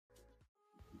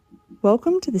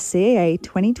Welcome to the CAA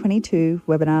 2022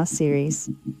 webinar series.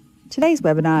 Today's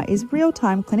webinar is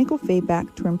real-time clinical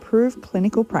feedback to improve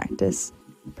clinical practice,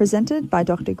 presented by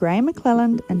Dr. Graham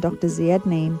McClelland and Dr. Ziad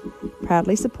Nehme,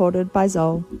 proudly supported by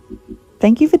Zoll.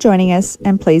 Thank you for joining us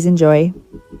and please enjoy.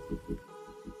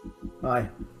 Hi,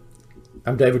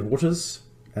 I'm David Waters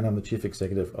and I'm the Chief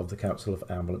Executive of the Council of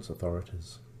Ambulance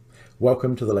Authorities.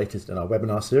 Welcome to the latest in our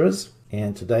webinar series,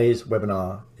 and today's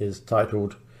webinar is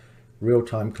titled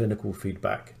Real-Time Clinical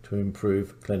Feedback to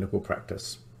Improve Clinical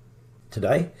Practice.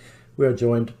 Today we are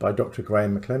joined by Dr.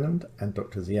 Graham McClelland and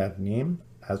Dr. Ziad Nehme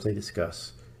as they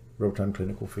discuss real-time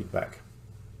clinical feedback.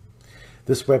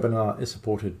 This webinar is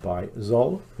supported by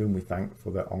Zoll, whom we thank for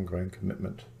their ongoing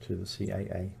commitment to the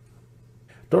CAA.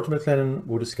 Dr. McClelland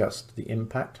will discuss the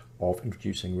impact of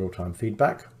introducing real-time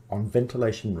feedback on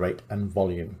ventilation rate and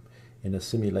volume in a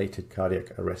simulated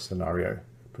cardiac arrest scenario,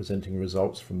 presenting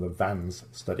results from the VANZ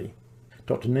study.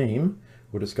 Dr. Nehme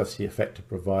will discuss the effect of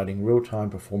providing real-time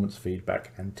performance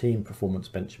feedback and team performance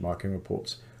benchmarking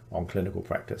reports on clinical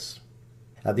practice.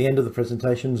 At the end of the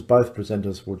presentations, both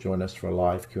presenters will join us for a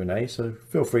live Q&A, so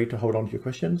feel free to hold on to your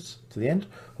questions to the end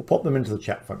or pop them into the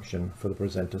chat function for the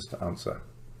presenters to answer.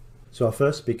 So our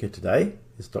first speaker today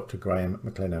is Dr. Graham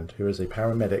McClelland, who is a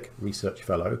paramedic research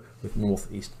fellow with North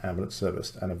East Ambulance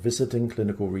Service and a visiting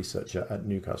clinical researcher at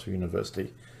Newcastle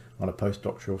University on a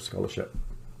postdoctoral scholarship.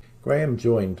 Graham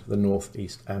joined the North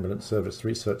East Ambulance Service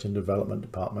Research and Development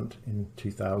Department in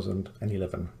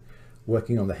 2011,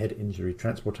 working on the head injury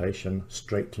transportation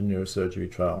straight to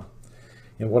neurosurgery trial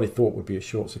in what he thought would be a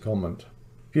short secondment.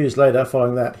 A few years later,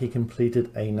 following that, he completed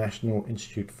a National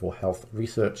Institute for Health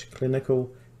Research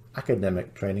Clinical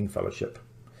Academic Training Fellowship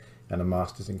and a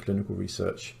Master's in Clinical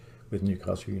Research with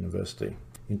Newcastle University.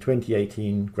 In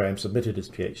 2018, Graham submitted his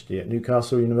PhD at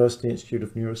Newcastle University Institute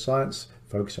of Neuroscience,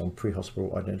 focusing on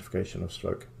pre-hospital identification of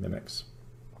stroke mimics.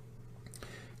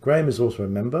 Graham is also a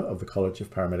member of the College of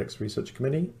Paramedics Research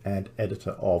Committee and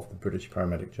editor of the British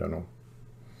Paramedic Journal.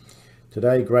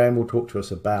 Today, Graham will talk to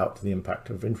us about the impact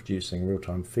of introducing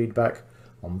real-time feedback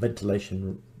on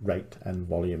ventilation rate and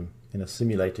volume in a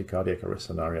simulated cardiac arrest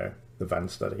scenario, the VANZ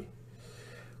study.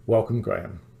 Welcome,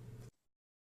 Graham.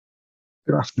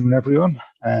 Good afternoon, everyone.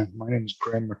 My name is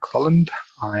Graham McClelland.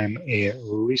 I'm a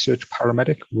research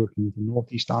paramedic working with the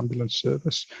North East Ambulance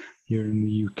Service here in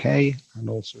the UK and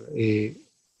also a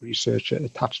researcher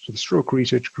attached to the Stroke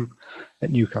Research Group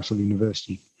at Newcastle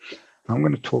University. I'm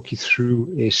going to talk you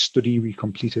through a study we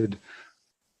completed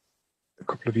a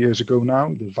couple of years ago now,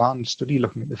 the VANZ study,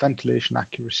 looking at the ventilation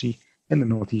accuracy in the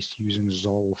Northeast using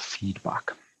Zoll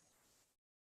feedback.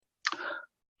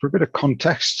 For a bit of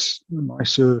context, my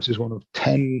service is one of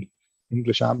 10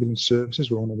 English ambulance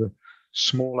services. We're one of the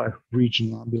smaller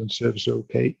regional ambulance services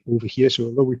over here. So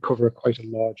although we cover quite a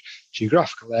large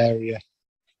geographical area,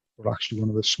 we're actually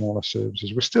one of the smaller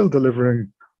services. We're still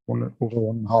delivering over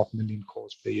 1.5 million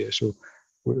calls per year. So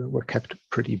we're kept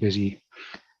pretty busy.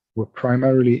 We're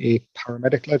primarily a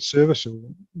paramedic-led service. So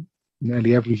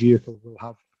nearly every vehicle will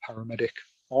have a paramedic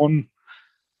on.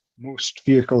 Most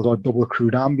vehicles are double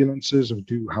crewed ambulances or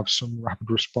do have some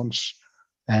rapid response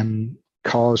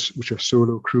cars which are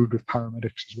solo crewed with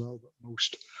paramedics as well, but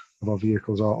most of our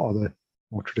vehicles are the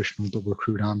more traditional double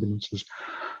crewed ambulances.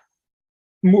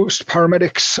 Most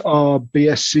paramedics are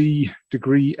BSc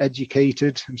degree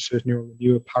educated, and certainly all the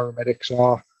newer paramedics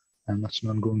are, and that's an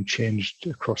ongoing change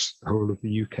across the whole of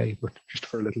the UK, but just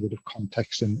for a little bit of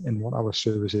context in what our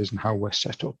service is and how we're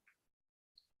set up.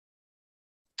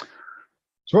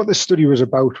 So what this study was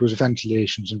about was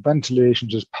ventilations, and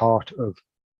ventilations as part of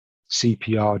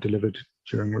CPR delivered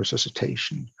during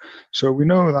resuscitation. So we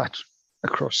know that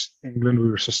across England we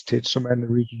resuscitate somewhere in the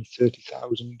region of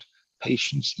 30,000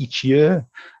 patients each year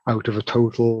out of a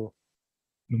total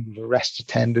number of arrests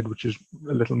attended, which is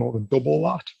a little more than double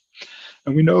that.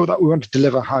 And we know that we want to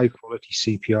deliver high quality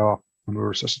CPR when we're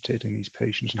resuscitating these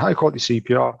patients. And high quality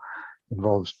CPR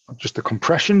involves not just the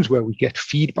compressions where we get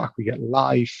feedback, we get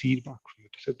live feedback from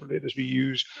the defibrillators we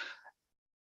use,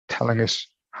 telling us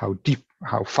how deep,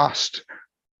 how fast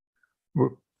we're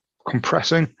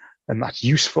compressing, and that's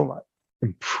useful. That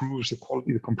improves the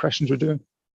quality of the compressions we're doing.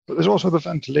 But there's also the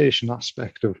ventilation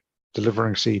aspect of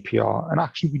delivering CPR. And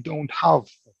actually we don't have,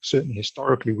 certainly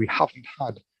historically, we haven't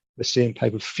had the same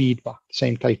type of feedback, the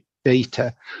same type of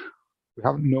data. We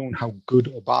haven't known how good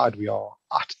or bad we are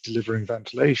at delivering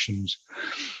ventilations.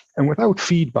 And without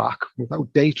feedback,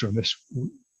 without data on this,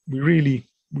 we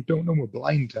don't know. We're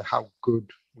blind to how good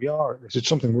we are at this. It's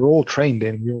something we're all trained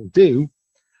in, we all do.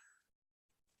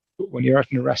 But when you're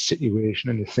at an arrest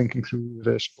situation and you're thinking through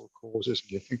reversible causes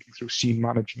and you're thinking through scene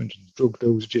management and drug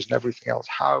dosages and everything else,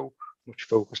 how much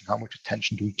focus and how much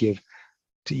attention do we give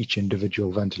to each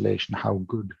individual ventilation? How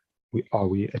good are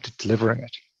we at delivering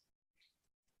it?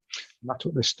 And that's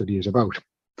what this study is about.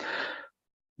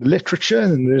 The literature,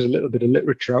 and there's a little bit of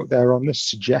literature out there on this,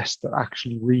 suggests that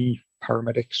actually we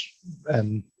paramedics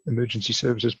and emergency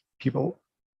services people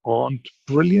aren't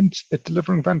brilliant at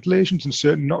delivering ventilations, and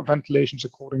certainly not ventilations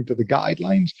according to the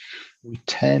guidelines. We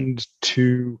tend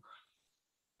to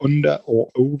under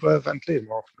or over ventilate,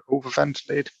 more often over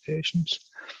ventilate patients.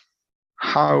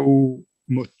 How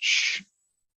much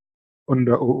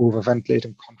under or over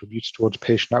ventilating contributes towards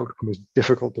patient outcome is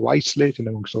difficult to isolate and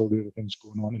amongst all the other things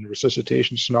going on in a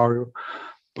resuscitation scenario.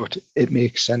 But it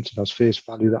makes sense and has face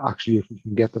value that actually if we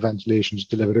can get the ventilations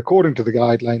delivered according to the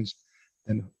guidelines,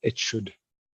 then it should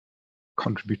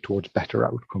contribute towards better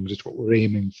outcomes. It's what we're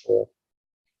aiming for,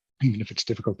 even if it's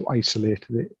difficult to isolate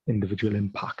the individual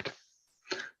impact.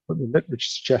 But the literature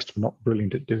suggests we're not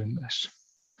brilliant at doing this.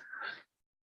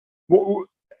 What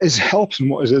helps and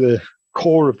what is at the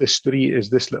core of this study is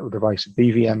this little device, a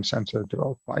BVM sensor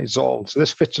developed by Zoll. So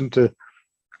this fits into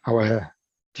our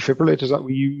defibrillators that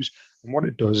we use. And what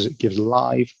it does is it gives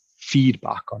live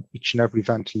feedback on each and every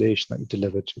ventilation that you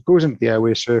delivered. So it goes into the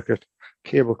airway circuit,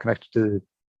 cable connected to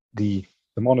the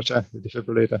monitor, the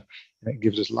defibrillator, and it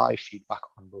gives us live feedback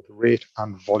on both the rate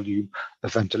and volume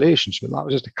of ventilation. So it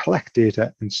allows us to collect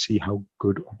data and see how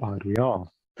good or bad we are.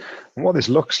 And what this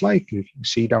looks like, if you can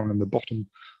see down in the bottom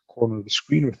corner of the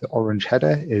screen with the orange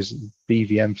header, is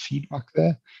BVM feedback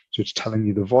there. So it's telling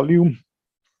you the volume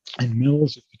in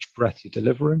mils of each breath you're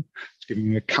delivering. It's giving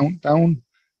you a countdown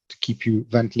to keep you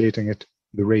ventilating at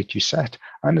the rate you set,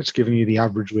 and it's giving you the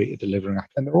average rate you're delivering at.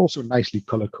 And they're also nicely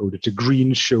color coded. So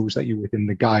green shows that you're within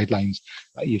the guidelines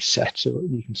that you've set. So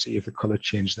you can see if the color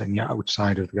changed, then you're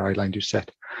outside of the guidelines you set.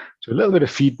 So a little bit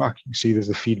of feedback. You can see there's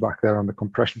the feedback there on the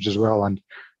compressions as well and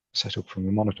set up from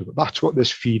the monitor. But that's what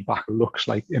this feedback looks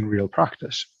like in real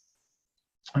practice.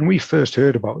 And we first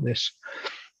heard about this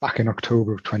back in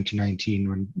October of 2019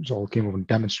 when Zoll came over and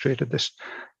demonstrated this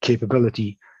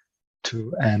capability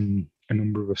to a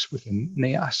number of us within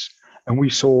NAS. And we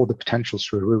saw the potential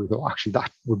straight away. We thought, actually, that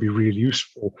would be really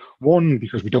useful. One,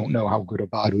 because we don't know how good or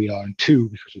bad we are. And two,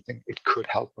 because we think it could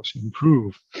help us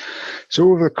improve.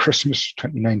 So over Christmas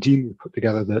 2019, we put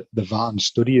together the VANZ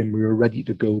study, and we were ready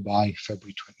to go by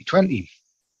February 2020.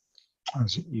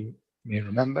 As you may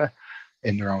remember,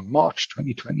 in around March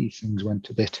 2020, things went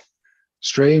a bit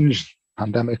strange.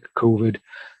 Pandemic, COVID,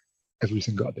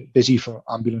 everything got a bit busy for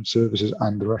ambulance services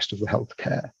and the rest of the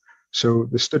healthcare. So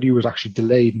the study was actually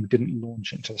delayed and we didn't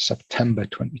launch until September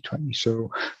 2020.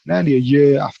 So nearly a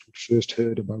year after we first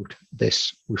heard about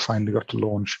this, we finally got to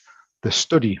launch the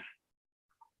study.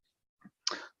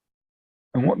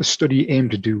 And what the study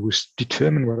aimed to do was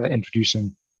determine whether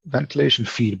introducing ventilation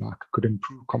feedback could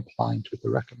improve compliance with the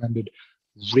recommended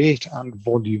rate and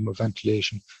volume of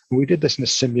ventilation. And we did this in a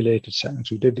simulated setting.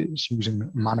 So we did this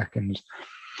using mannequins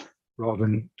rather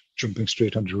than jumping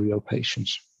straight onto real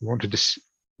patients. We wanted to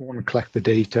collect the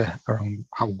data around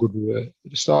how good we were at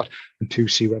the start, and to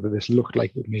see whether this looked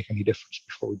like it would make any difference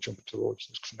before we jump towards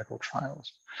those clinical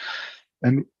trials.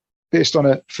 And based on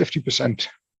a 50%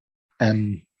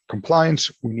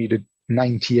 compliance, we needed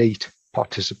 98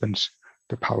 participants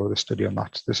to power the study on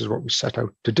that. This is what we set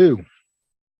out to do.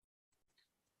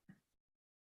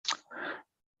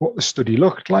 What the study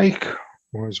looked like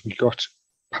was we got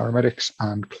paramedics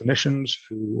and clinicians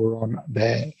who were on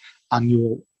their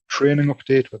annual training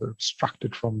update, whether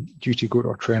extracted from duty, go to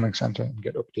our training centre and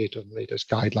get updated on the latest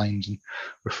guidelines and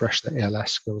refresh their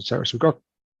ALS skills there. So we got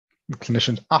the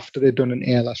clinicians after they'd done an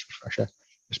ALS refresher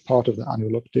as part of the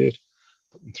annual update,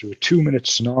 put them through a 2-minute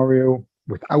scenario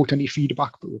without any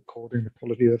feedback, but recording the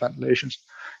quality of the ventilations,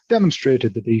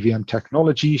 demonstrated the BVM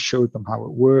technology, showed them how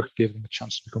it worked, gave them a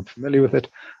chance to become familiar with it,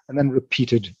 and then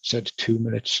repeated said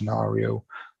 2-minute scenario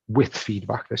with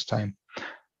feedback this time.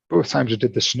 Both times I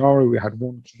did the scenario, we had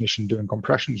one clinician doing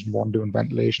compressions and one doing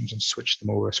ventilations and switched them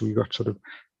over. So we got sort of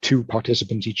 2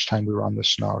 participants each time we ran the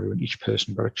scenario, and each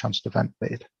person got a chance to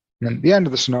ventilate. And then at the end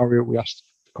of the scenario, we asked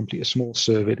to complete a small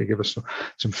survey to give us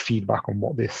some feedback on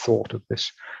what they thought of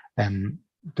this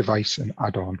device and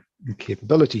add-on and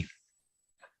capability.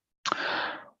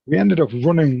 We ended up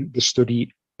running the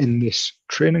study in this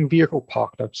training vehicle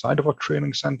parked outside of our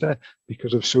training centre.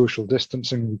 Because of social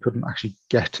distancing, we couldn't actually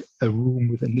get a room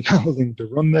within the building to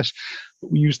run this,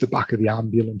 but we used the back of the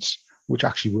ambulance, which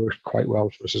actually worked quite well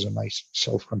for us as a nice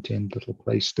self-contained little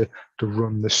place to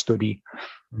run the study.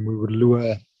 And we would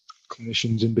lure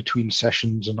clinicians in between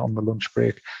sessions and on the lunch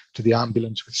break to the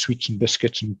ambulance with sweets and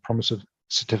biscuits and promise of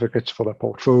certificates for their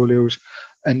portfolios.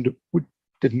 And we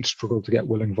didn't struggle to get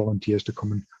willing volunteers to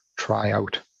come and try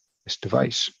out this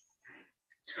device.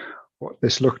 What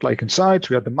this looked like inside, so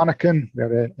we had the mannequin, we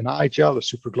had an eye gel, a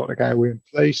supraglottic airway in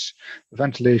place, the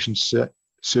ventilation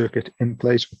circuit in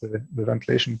place with the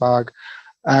ventilation bag,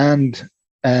 and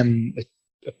a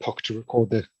puck to record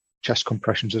the chest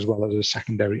compressions as well as a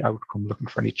secondary outcome, looking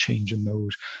for any change in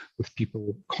those with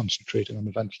people concentrating on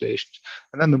the ventilations.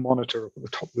 And then the monitor up at the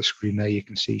top of the screen there, you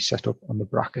can see set up on the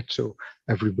bracket so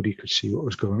everybody could see what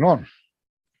was going on.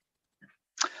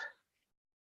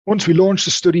 Once we launched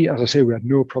the study, as I say, we had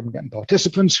no problem getting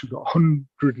participants. We got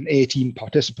 118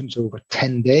 participants over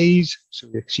 10 days, so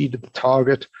we exceeded the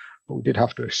target, but we did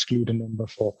have to exclude a number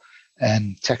for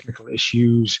technical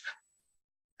issues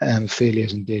and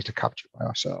failures in data capture by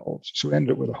ourselves. So we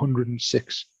ended up with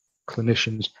 106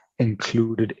 clinicians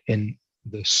included in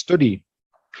the study.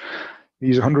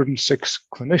 These 106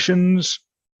 clinicians,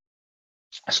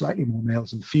 slightly more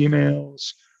males than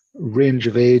females, range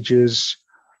of ages,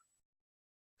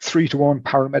 3-to-1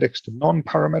 paramedics to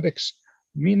non-paramedics,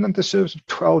 mean length of service of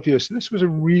 12 years. So this was a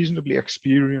reasonably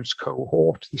experienced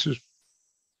cohort. This was,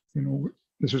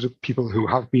 people who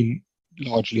have been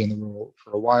largely in the role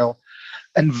for a while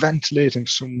and ventilating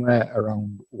somewhere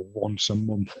around once a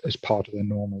month as part of their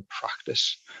normal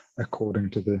practice,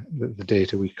 according to the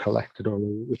data we collected,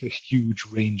 although with a huge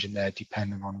range in there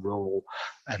depending on role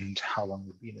and how long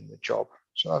they've been in the job.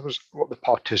 So that was what the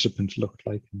participants looked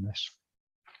like in this.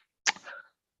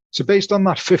 So based on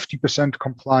that 50%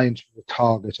 compliance with the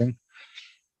targeting,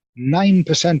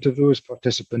 9% of those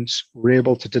participants were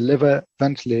able to deliver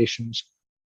ventilations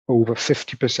over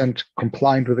 50%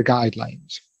 compliant with the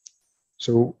guidelines.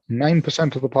 So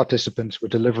 9% of the participants were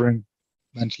delivering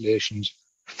ventilations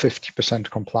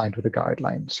 50% compliant with the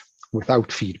guidelines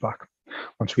without feedback.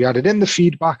 Once we added in the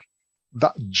feedback,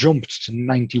 that jumped to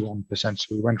 91%.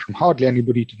 So we went from hardly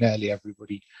anybody to nearly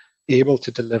everybody able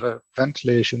to deliver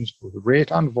ventilations with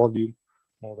rate and volume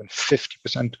more than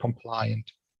 50% compliant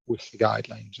with the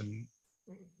guidelines. And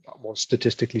that was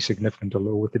statistically significant,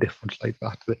 although with a difference like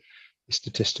that, the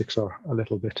statistics are a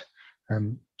little bit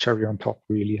cherry on top,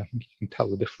 really. I think you can tell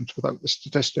the difference without the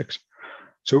statistics.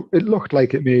 So it looked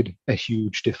like it made a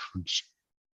huge difference.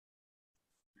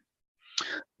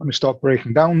 I'm going to start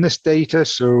breaking down this data.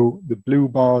 So the blue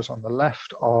bars on the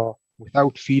left are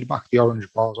without feedback, the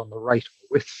orange bars on the right are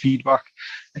with feedback.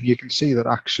 And you can see that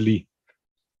actually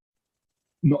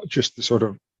not just the sort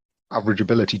of average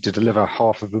ability to deliver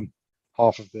half of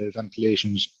the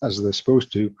ventilations as they're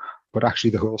supposed to, but actually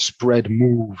the whole spread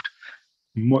moved.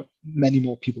 Many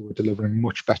more people were delivering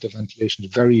much better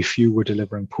ventilations. Very few were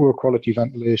delivering poor quality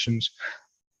ventilations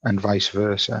and vice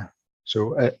versa.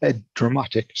 So a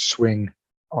dramatic swing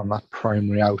on that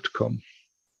primary outcome.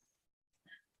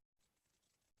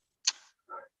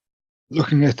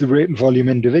 Looking at the rate and volume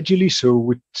individually,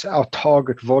 so our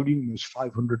target volume was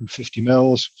 550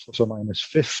 mils plus or minus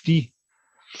 50.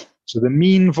 So the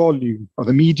mean volume or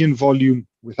the median volume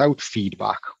without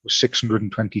feedback was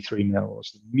 623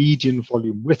 mils. The median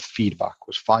volume with feedback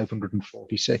was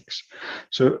 546.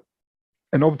 So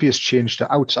an obvious change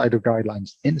to outside of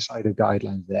guidelines, inside of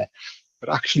guidelines there.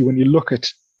 But actually, when you look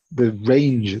at the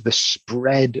range, the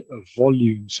spread of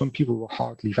volume, some people were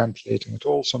hardly ventilating at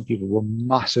all. Some people were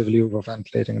massively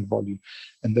over-ventilating in volume.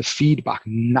 And the feedback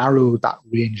narrowed that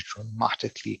range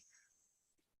dramatically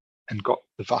and got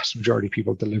the vast majority of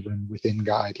people delivering within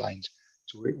guidelines.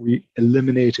 So we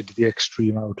eliminated the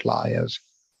extreme outliers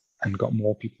and got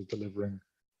more people delivering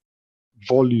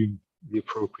volume, the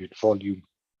appropriate volume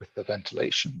with the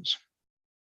ventilations.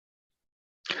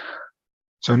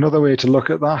 So another way to look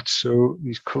at that, so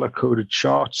these color-coded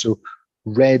charts, so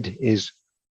red is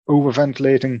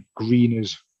over-ventilating, green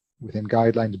is within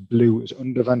guidelines, blue is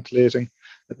under-ventilating.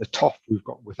 At the top, we've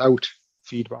got without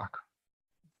feedback,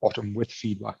 bottom with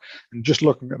feedback. And just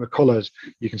looking at the colors,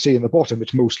 you can see in the bottom,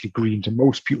 it's mostly green, so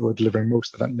most people are delivering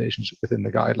most of the ventilations within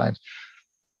the guidelines.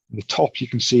 In the top, you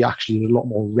can see actually a lot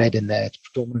more red in there. It's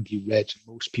predominantly red.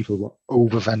 Most people were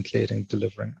over-ventilating,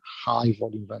 delivering high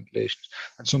volume ventilations.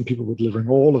 And some people were delivering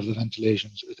all of the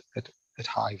ventilations at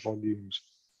high volumes.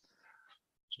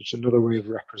 So it's another way of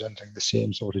representing the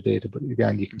same sort of data. But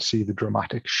again, you can see the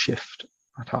dramatic shift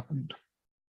that happened.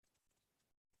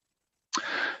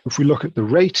 If we look at the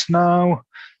rate now,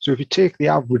 so if you take the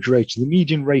average rate, so the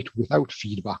median rate without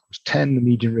feedback was 10, the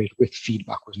median rate with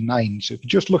feedback was 9. So if you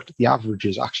just looked at the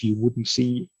averages, actually you wouldn't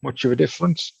see much of a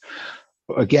difference.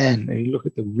 But again, if you look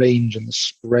at the range and the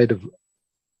spread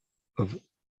of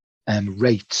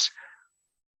rates,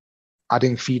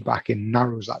 adding feedback in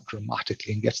narrows that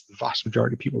dramatically and gets the vast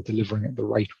majority of people delivering at the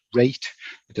right rate.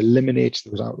 It eliminates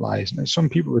those outliers. Now, some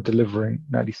people are delivering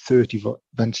nearly 30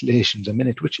 ventilations a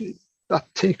minute, which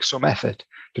that takes some effort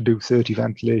to do 30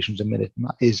 ventilations a minute. And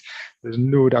that is, there's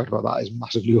no doubt about that, is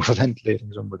massively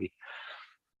overventilating somebody.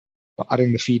 But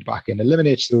adding the feedback in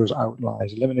eliminates those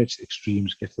outliers, eliminates the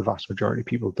extremes, gets the vast majority of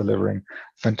people delivering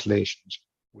ventilations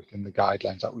within the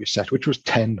guidelines that we set, which was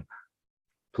 10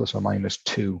 plus or minus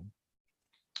 2.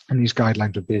 And these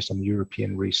guidelines are based on the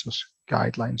European resource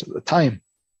guidelines at the time.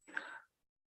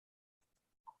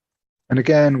 And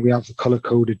again, we have the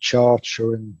color-coded chart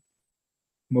showing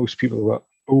most people were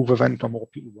overvent, or more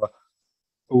people were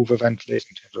overventilated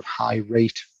in terms of high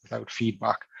rate without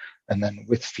feedback. And then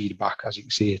with feedback, as you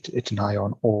can see, it's nigh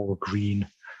on all green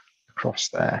across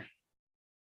there.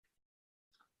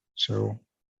 So,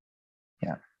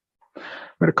 yeah. We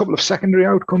had a couple of secondary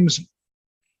outcomes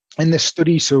in this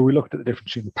study. So we looked at the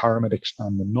difference between the paramedics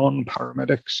and the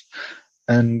non-paramedics.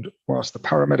 And whilst the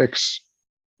paramedics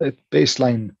at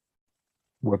baseline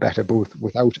were better both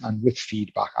without and with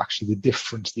feedback, actually the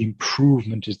difference, the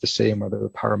improvement is the same whether the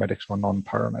paramedics or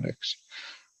non-paramedics.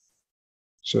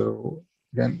 So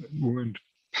again, we weren't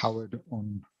powered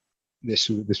on this.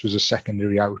 This was a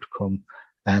secondary outcome,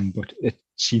 but it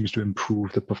seems to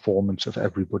improve the performance of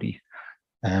everybody,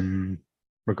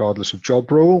 regardless of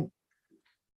job role,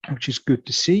 which is good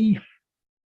to see.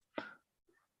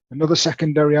 Another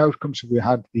secondary outcome, so we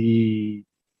had the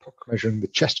measuring the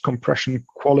chest compression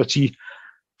quality,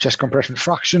 chest compression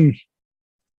fraction,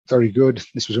 very good.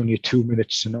 This was only a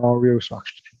 2-minute scenario, so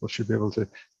actually people should be able to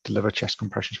deliver chest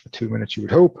compressions for 2 minutes, you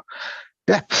would hope.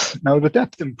 Depth, now the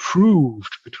depth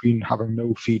improved between having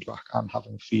no feedback and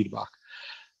having feedback.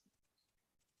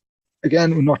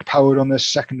 Again, we're not powered on this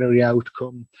secondary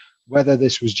outcome, whether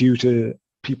this was due to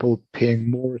people paying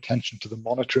more attention to the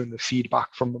monitor and the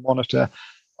feedback from the monitor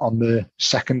on the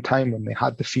second time when they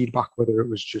had the feedback, whether it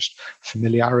was just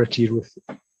familiarity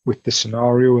with the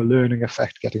scenario, a learning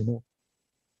effect, getting more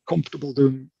comfortable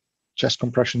doing chest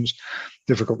compressions,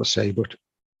 difficult to say, but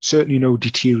certainly no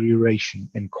deterioration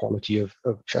in quality of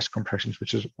chest compressions,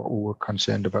 which is what we were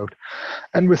concerned about.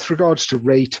 And with regards to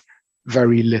rate,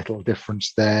 very little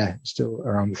difference there, still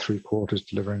around the 3/4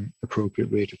 delivering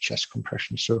appropriate rate of chest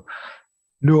compression. So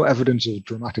no evidence of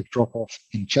dramatic drop-off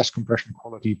in chest compression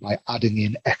quality by adding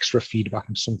in extra feedback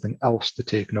and something else to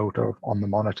take note of on the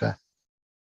monitor,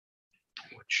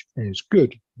 which is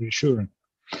good, reassuring.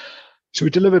 So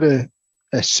we delivered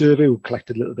a survey. We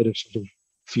collected a little bit of sort of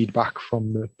feedback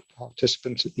from the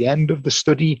participants at the end of the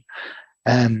study.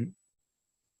 The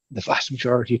vast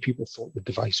majority of people thought the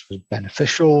device was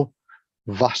beneficial.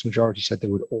 The vast majority said they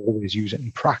would always use it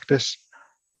in practice.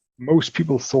 Most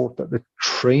people thought that the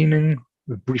training,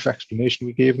 the brief explanation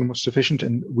we gave them was sufficient,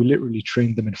 and we literally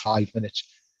trained them in 5 minutes.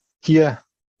 Here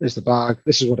is the bag.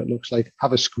 This is what it looks like.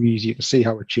 Have a squeeze. You can see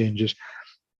how it changes.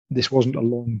 This wasn't a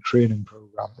long training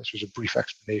program. This was a brief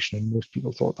explanation, and most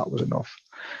people thought that was enough.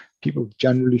 People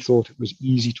generally thought it was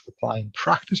easy to apply in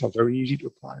practice, or very easy to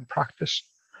apply in practice.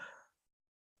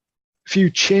 A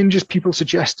few changes people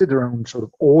suggested around sort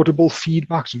of audible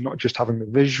feedbacks and not just having the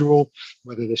visual,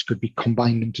 whether this could be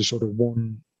combined into sort of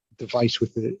one device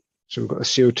with the, so we've got a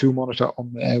CO2 monitor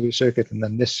on the airway circuit, and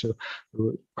then this, so we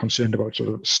were concerned about sort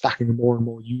of stacking more and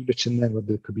more units in there,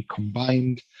 whether it could be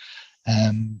combined,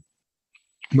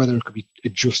 whether it could be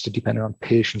adjusted depending on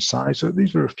patient size. So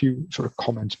these were a few sort of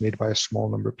comments made by a small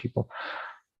number of people.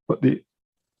 But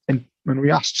when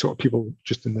we asked sort of people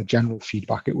just in the general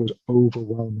feedback, it was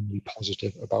overwhelmingly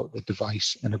positive about the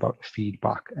device and about the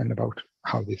feedback and about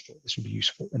how they thought this would be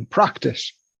useful in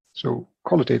practice. So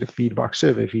qualitative feedback,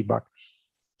 survey feedback,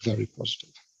 very positive.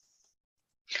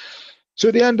 So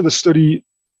at the end of the study,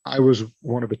 I was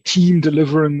one of a team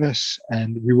delivering this,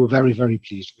 and we were very, very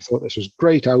pleased. We thought this was a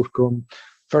great outcome,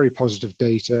 very positive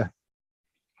data,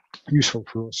 useful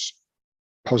for us,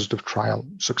 positive trial,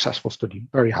 successful study,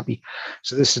 very happy.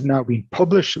 So this has now been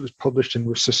published. It was published in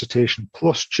Resuscitation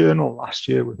Plus journal last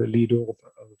year with the lead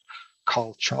author of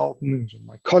Carl Charlton, who's one of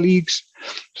my colleagues.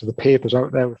 So the paper's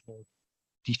out there with more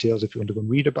details if you want to go and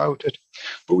read about it.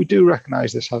 But we do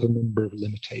recognize this has a number of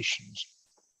limitations.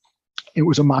 It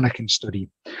was a mannequin study.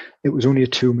 It was only a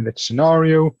 2-minute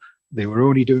scenario. They were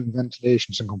only doing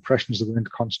ventilations and compressions. They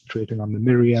weren't concentrating on the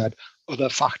myriad other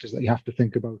factors that you have to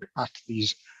think about at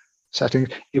these settings.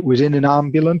 It was in an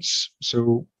ambulance,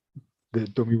 so the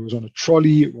dummy was on a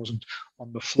trolley. It wasn't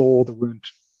on the floor. They weren't,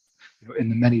 in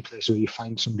the many places where you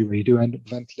find somebody where you do end up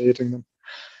ventilating them.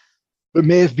 There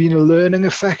may have been a learning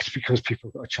effect because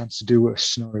people got a chance to do a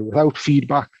scenario without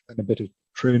feedback, then a bit of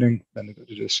training, then they got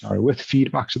to do a scenario with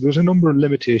feedback. So there's a number of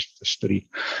limitations to the study.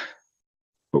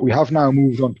 But we have now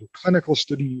moved on to a clinical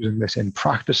study using this in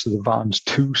practice. So the VANZ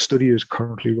 2 study is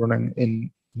currently running in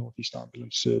Northeast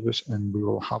Ambulance Service, and we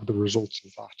will have the results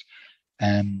of that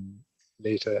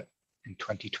later in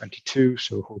 2022.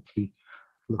 So hopefully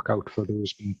look out for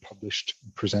those being published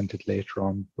and presented later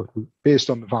on. But based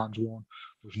on the VANZ 1,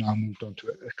 we've now moved on to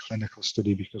a clinical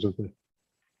study because of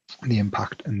the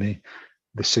impact and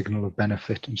the signal of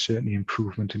benefit and certainly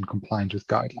improvement in compliance with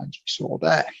guidelines we saw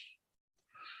there.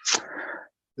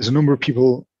 There's a number of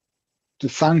people to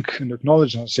thank and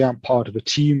acknowledge, and I'll say I'm part of a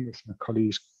team with my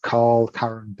colleagues Carl,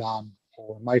 Karen, Dan,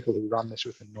 Paul and Michael, who ran this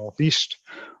within Northeast.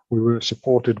 We were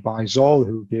supported by Zoll,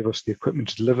 who gave us the equipment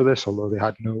to deliver this, although they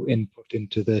had no input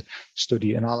into the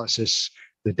study analysis,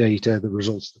 the data, the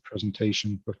results, the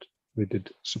presentation, but they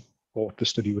did support the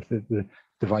study with the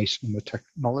device and the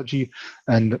technology.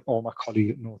 And all my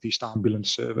colleagues at Northeast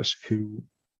Ambulance Service who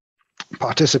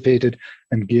participated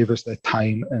and gave us their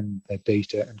time and their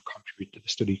data and contributed to the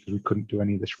study, because we couldn't do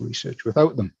any of this research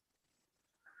without them.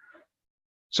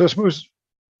 So I suppose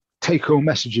take-home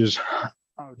messages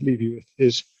I would leave you with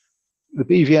is the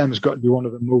BVM has got to be one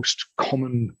of the most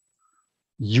common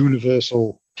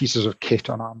universal pieces of kit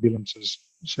on ambulances,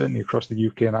 certainly across the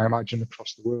UK and I imagine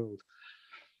across the world.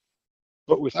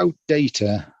 But without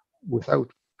data,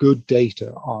 without good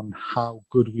data on how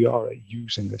good we are at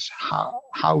using this,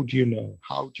 how do you know?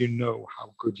 How do you know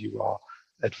how good you are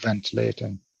at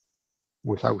ventilating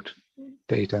without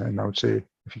data? And I would say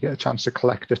if you get a chance to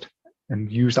collect it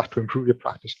and use that to improve your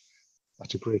practice,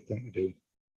 that's a great thing to do.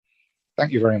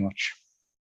 Thank you very much.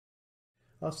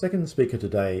 Our second speaker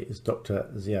today is Dr.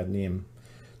 Ziad Nehme.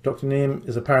 Dr. Nehme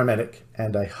is a paramedic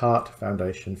and a Heart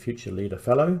Foundation Future Leader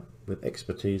Fellow with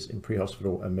expertise in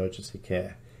pre-hospital emergency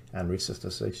care and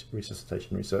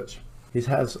resuscitation research. He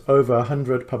has over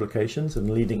 100 publications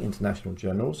in leading international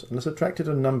journals and has attracted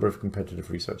a number of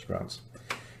competitive research grants.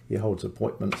 He holds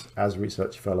appointments as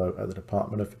Research Fellow at the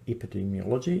Department of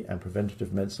Epidemiology and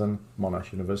Preventative Medicine,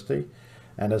 Monash University,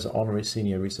 and as Honorary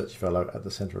Senior Research Fellow at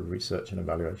the Centre of Research and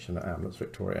Evaluation at Ambulance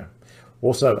Victoria.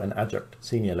 Also an Adjunct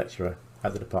Senior Lecturer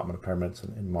at the Department of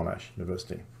Paramedicine in Monash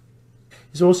University.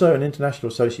 He's also an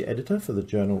International Associate Editor for the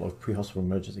Journal of Pre-Hospital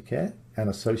Emergency Care and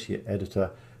Associate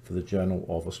Editor for the Journal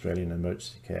of Australian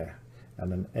Emergency Care,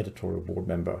 and an editorial board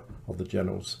member of the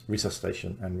journals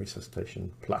Resuscitation and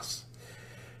Resuscitation Plus.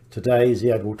 Today,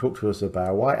 Ziad will talk to us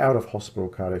about why out-of-hospital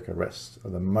cardiac arrests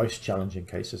are the most challenging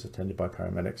cases attended by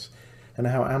paramedics, and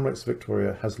how Ambulance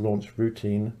Victoria has launched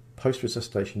routine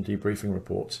post-resuscitation debriefing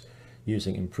reports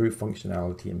using improved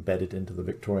functionality embedded into the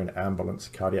Victorian Ambulance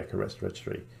Cardiac Arrest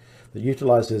Registry that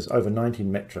utilises over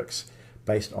 19 metrics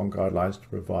based on guidelines to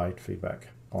provide feedback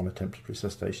on attempted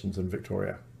resuscitations in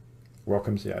Victoria.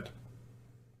 Welcome, Ziad.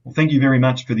 Well, thank you very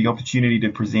much for the opportunity to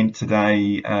present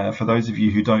today. For those of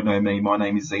you who don't know me, my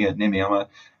name is Ziad Nehme. I'm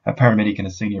a paramedic and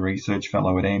a Senior Research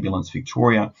Fellow at Ambulance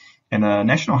Victoria and a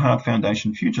National Heart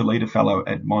Foundation Future Leader Fellow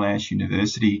at Monash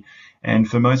University. And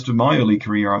for most of my early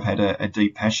career, I've had a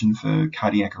deep passion for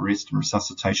cardiac arrest and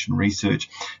resuscitation research.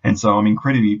 And so I'm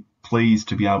incredibly pleased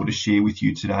to be able to share with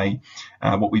you today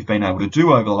what we've been able to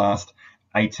do over the last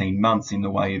 18 months in the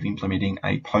way of implementing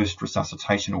a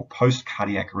post-resuscitation or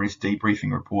post-cardiac arrest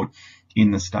debriefing report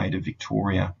in the state of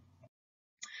Victoria.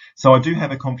 So I do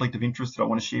have a conflict of interest that I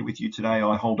want to share with you today.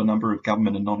 I hold a number of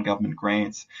government and non-government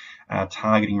grants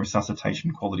targeting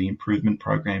resuscitation quality improvement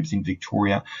programs in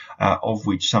Victoria, of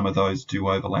which some of those do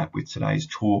overlap with today's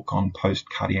talk on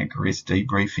post-cardiac arrest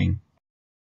debriefing.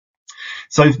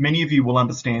 So if many of you will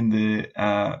understand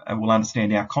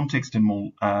our context and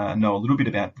will know a little bit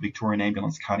about the Victorian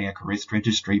Ambulance Cardiac Arrest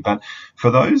Registry. But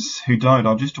for those who don't,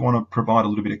 I just want to provide a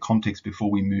little bit of context before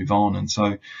we move on. And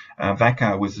so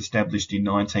VACA was established in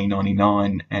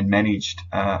 1999 and managed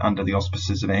under the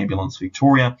auspices of Ambulance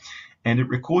Victoria. And it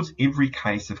records every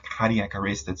case of cardiac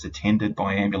arrest that's attended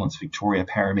by Ambulance Victoria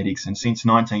paramedics. And since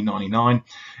 1999,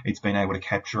 it's been able to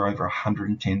capture over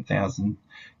 110,000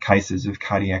 cases of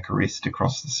cardiac arrest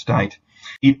across the state.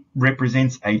 It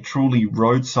represents a truly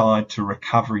roadside to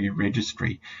recovery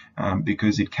registry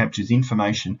because it captures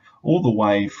information all the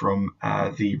way from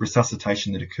the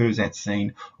resuscitation that occurs at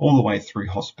scene, all the way through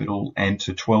hospital and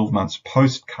to 12 months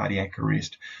post cardiac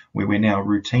arrest, where we're now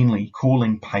routinely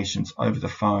calling patients over the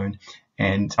phone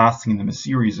and asking them a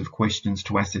series of questions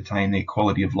to ascertain their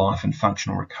quality of life and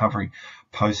functional recovery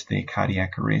post their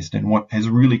cardiac arrest. And what has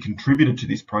really contributed to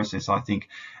this process, I think,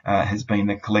 has been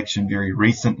the collection very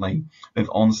recently of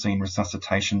on-scene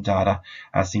resuscitation data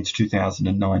since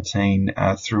 2019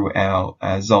 through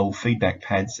our Zoll feedback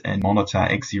pads and monitor,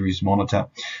 X-Series monitor,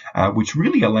 which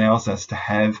really allows us to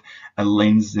have a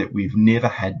lens that we've never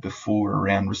had before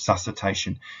around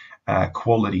resuscitation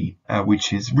quality,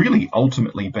 which has really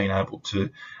ultimately been able to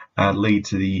lead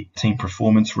to the team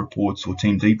performance reports or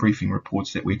team debriefing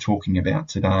reports that we're talking about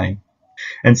today.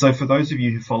 And so for those of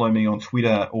you who follow me on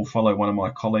Twitter or follow one of my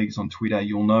colleagues on Twitter,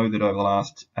 you'll know that over the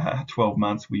last 12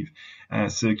 months, we've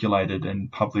circulated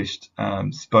and published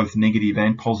both negative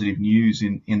and positive news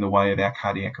in the way of our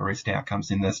cardiac arrest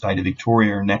outcomes in the state of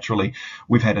Victoria. And naturally,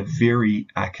 we've had a very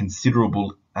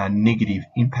considerable negative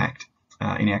impact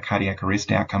in our cardiac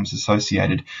arrest outcomes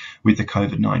associated with the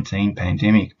COVID-19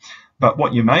 pandemic. But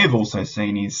what you may have also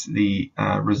seen is the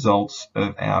results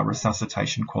of our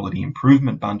resuscitation quality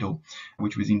improvement bundle,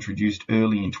 which was introduced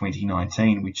early in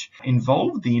 2019, which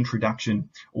involved the introduction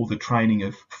or the training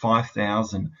of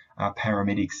 5,000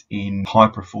 paramedics in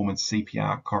high-performance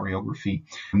CPR choreography,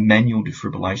 manual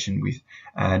defibrillation with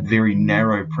very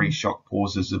narrow pre-shock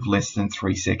pauses of less than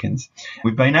 3 seconds.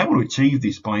 We've been able to achieve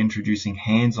this by introducing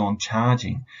hands-on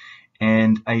charging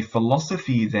and a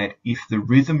philosophy that if the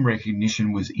rhythm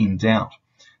recognition was in doubt,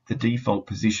 the default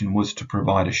position was to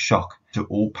provide a shock to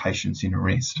all patients in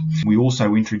arrest. We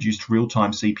also introduced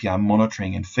real-time CPR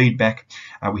monitoring and feedback.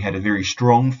 We had a very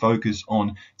strong focus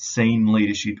on scene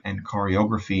leadership and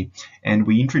choreography, and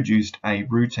we introduced a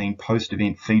routine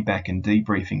post-event feedback and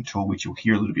debriefing tool, which you'll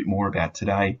hear a little bit more about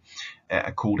today,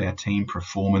 called our team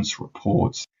performance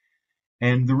reports.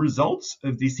 And the results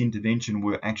of this intervention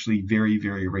were actually very,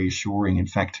 very reassuring. In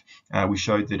fact, we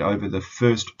showed that over the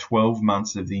first 12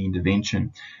 months of the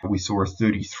intervention, we saw a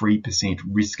 33%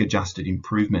 risk-adjusted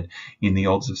improvement in the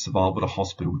odds of survival to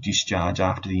hospital discharge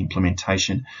after the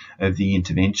implementation of the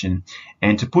intervention.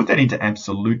 And to put that into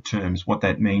absolute terms, what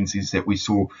that means is that we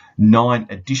saw 9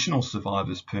 additional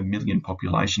survivors per million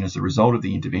population as a result of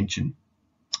the intervention.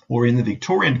 Or in the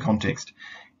Victorian context,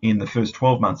 in the first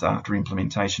 12 months after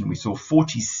implementation, we saw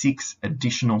 46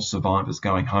 additional survivors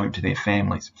going home to their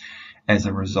families as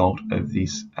a result of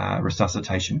this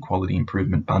resuscitation quality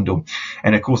improvement bundle.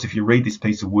 And of course, if you read this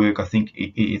piece of work, I think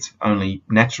it's only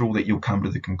natural that you'll come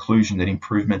to the conclusion that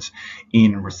improvements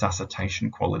in resuscitation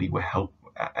quality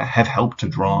have helped to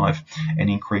drive an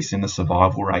increase in the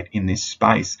survival rate in this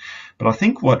space. But I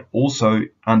think what also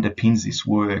underpins this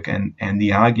work and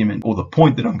the argument or the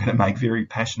point that I'm going to make very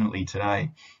passionately today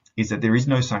is that there is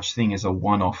no such thing as a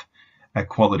one-off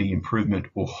quality improvement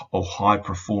or high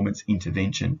performance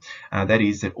intervention. That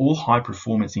is that all high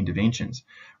performance interventions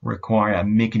require a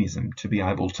mechanism to be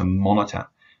able to monitor,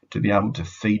 to be able to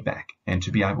feedback, and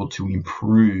to be able to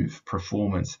improve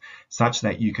performance such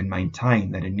that you can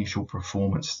maintain that initial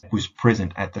performance that was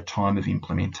present at the time of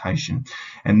implementation.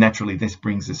 And naturally, this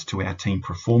brings us to our team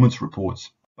performance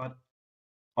reports. But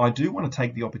I do want to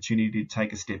take the opportunity to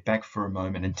take a step back for a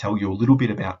moment and tell you a little bit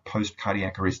about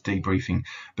post-cardiac arrest debriefing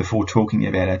before talking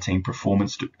about our team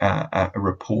performance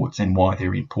reports and why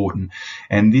they're important.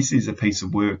 And this is a piece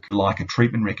of work like a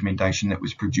treatment recommendation that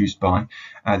was produced by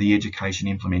the Education,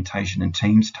 Implementation and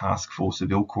Teams Task Force of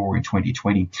ILCOR in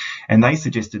 2020. And they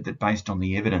suggested that based on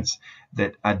the evidence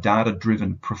that a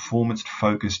data-driven,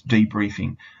 performance-focused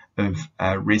debriefing of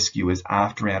rescuers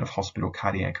after out-of-hospital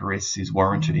cardiac arrests is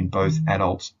warranted in both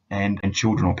adults and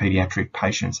children or pediatric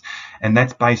patients. And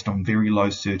that's based on very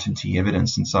low certainty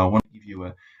evidence. And so I want to give you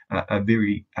a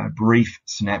very brief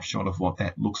snapshot of what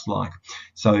that looks like.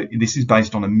 So this is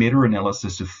based on a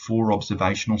meta-analysis of 4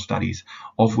 observational studies,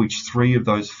 of which 3 of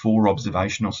those 4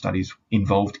 observational studies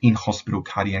involved in-hospital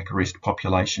cardiac arrest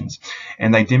populations.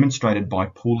 And they demonstrated by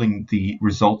pooling the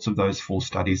results of those 4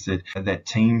 studies that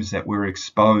teams that were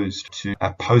exposed to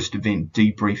a post-event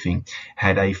debriefing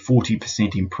had a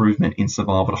 40% improvement in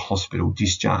survival to hospital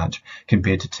discharge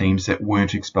compared to teams that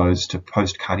weren't exposed to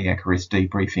post-cardiac arrest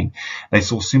debriefing. They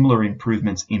saw similar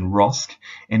improvements in ROSC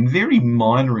and very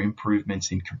minor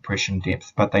improvements in compression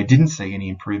depth, but they didn't see any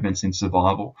improvements in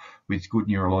survival with good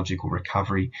neurological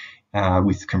recovery,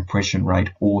 with compression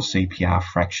rate or CPR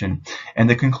fraction. And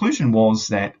the conclusion was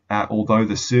that although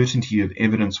the certainty of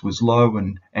evidence was low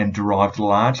and derived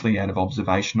largely out of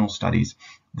observational studies,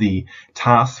 the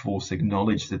task force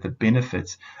acknowledged that the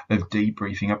benefits of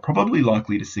debriefing are probably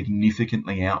likely to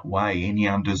significantly outweigh any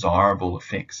undesirable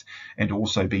effects and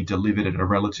also be delivered at a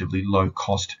relatively low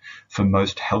cost for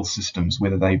most health systems,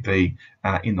 whether they be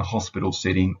in the hospital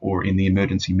setting or in the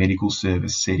emergency medical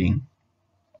service setting.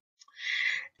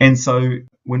 And so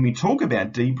when we talk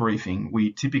about debriefing,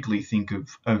 we typically think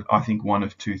of I think, one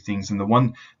of 2 things. And the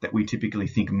one that we typically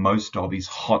think most of is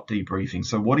hot debriefing.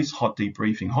 So what is hot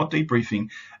debriefing? Hot debriefing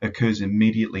occurs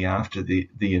immediately after the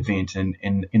event. And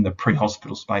in the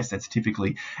pre-hospital space, that's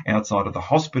typically outside of the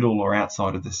hospital or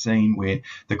outside of the scene, where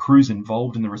the crews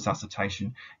involved in the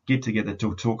resuscitation get together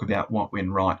to talk about what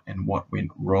went right and what went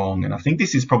wrong. And I think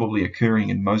this is probably occurring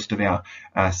in most of our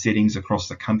settings across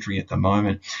the country at the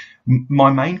moment.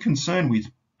 My main concern with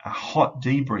a hot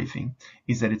debriefing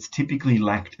is that it's typically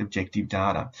lacked objective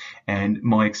data. And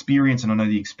my experience, and I know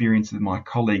the experience of my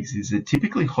colleagues, is that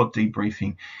typically hot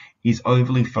debriefing is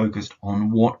overly focused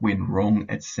on what went wrong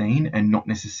at scene and not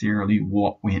necessarily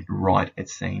what went right at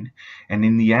scene. And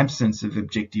in the absence of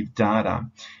objective data,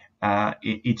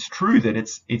 it's true that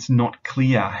it's not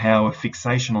clear how a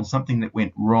fixation on something that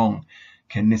went wrong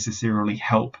can necessarily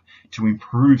help to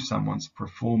improve someone's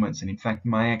performance, and in fact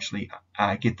may actually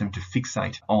get them to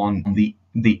fixate on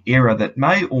the error that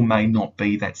may or may not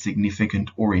be that significant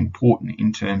or important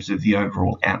in terms of the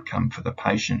overall outcome for the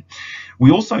patient.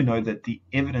 We also know that the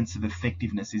evidence of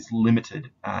effectiveness is limited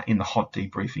in the hot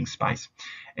debriefing space.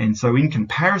 And so in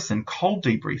comparison, cold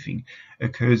debriefing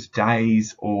occurs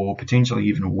days or potentially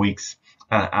even weeks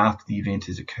after the event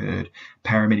has occurred.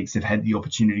 Paramedics have had the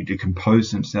opportunity to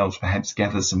compose themselves, perhaps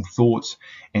gather some thoughts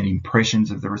and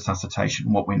impressions of the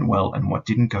resuscitation, what went well and what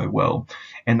didn't go well.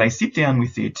 And they sit down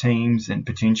with their teams and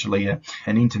potentially an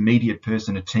intermediate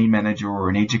person, a team manager or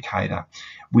an educator,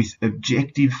 with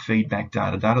objective feedback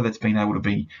data that's been able to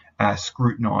be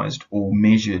scrutinised or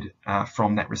measured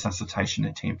from that resuscitation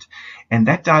attempt. And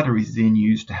that data is then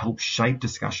used to help shape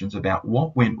discussions about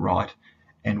what went right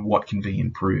and what can be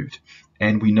improved.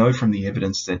 And we know from the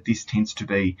evidence that this tends to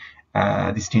be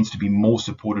more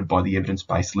supported by the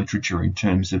evidence-based literature in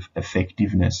terms of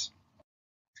effectiveness.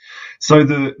 So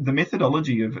the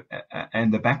methodology of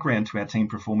and the background to our team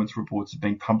performance reports have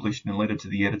been published in a letter to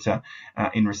the editor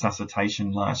in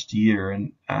Resuscitation last year,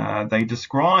 and they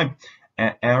describe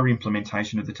our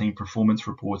implementation of the team performance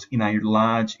reports in a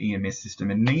large EMS system,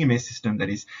 an EMS system that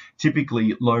is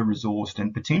typically low-resourced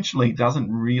and potentially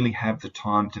doesn't really have the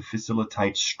time to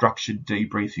facilitate structured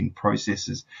debriefing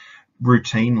processes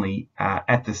routinely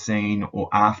at the scene or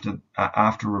after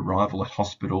arrival at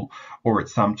hospital or at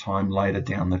some time later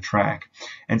down the track.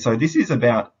 And so this is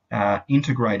about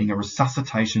integrating a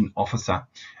resuscitation officer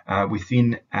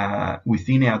within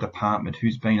our department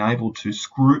who's been able to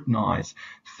scrutinise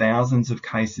thousands of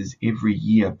cases every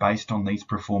year based on these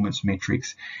performance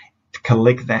metrics, to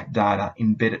collect that data,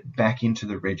 embed it back into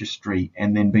the registry,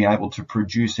 and then be able to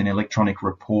produce an electronic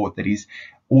report that is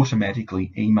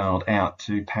automatically emailed out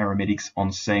to paramedics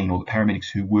on scene, or the paramedics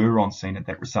who were on scene at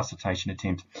that resuscitation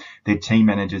attempt, their team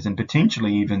managers, and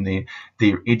potentially even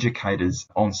their educators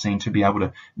on scene, to be able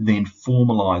to then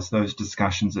formalise those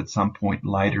discussions at some point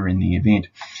later in the event.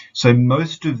 So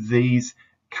most of these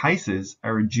cases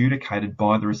are adjudicated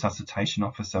by the resuscitation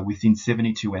officer within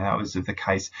 72 hours of the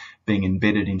case being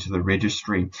embedded into the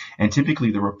registry, and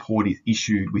typically the report is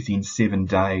issued within 7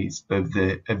 days of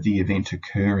the event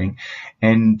occurring.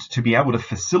 And to be able to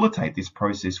facilitate this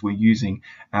process, we're using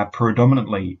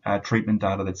predominantly treatment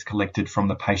data that's collected from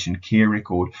the patient care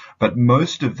record, but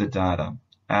most of the data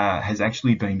has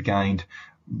actually been gained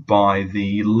by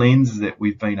the lens that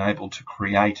we've been able to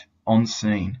create on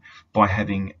scene by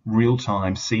having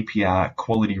real-time CPR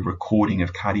quality recording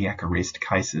of cardiac arrest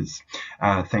cases,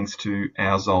 thanks to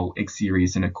our ZOL X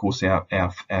series and of course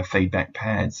our feedback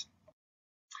pads.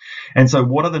 And so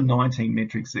what are the 19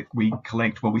 metrics that we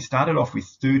collect? Well, we started off with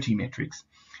 30 metrics,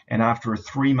 and after a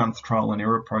 3-month trial and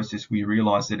error process, we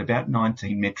realised that about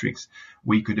 19 metrics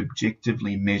we could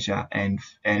objectively measure, and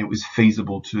it was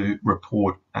feasible to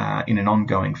report in an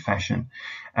ongoing fashion.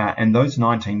 And those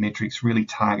 19 metrics really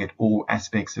target all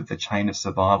aspects of the chain of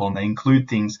survival, and they include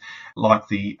things like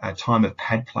the time of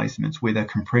pad placements, whether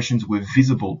compressions were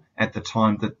visible at the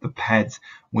time that the pads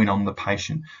went on the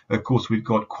patient. Of course, we've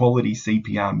got quality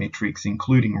CPR metrics,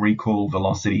 including recoil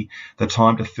velocity, the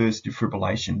time to first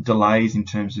defibrillation, delays in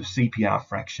terms of CPR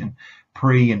fraction,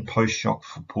 pre and post-shock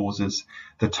pauses,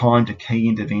 the time to key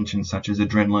interventions such as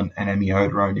adrenaline and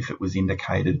amiodarone if it was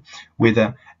indicated,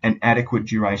 whether an adequate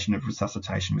duration of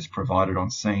resuscitation was provided on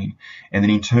scene. And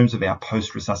then in terms of our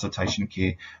post-resuscitation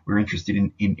care, we're interested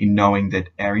in knowing that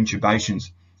our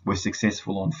intubations were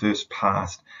successful on first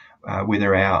pass,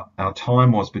 whether our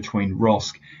time was between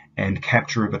ROSC and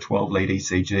capture of a 12-lead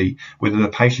ECG, whether the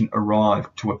patient arrived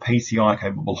to a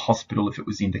PCI-capable hospital if it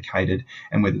was indicated,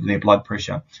 and whether their blood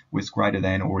pressure was greater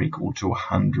than or equal to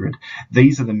 100.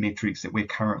 These are the metrics that we're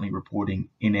currently reporting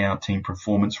in our team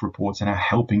performance reports and are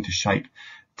helping to shape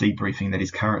debriefing that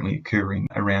is currently occurring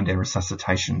around our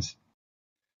resuscitations.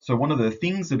 So one of the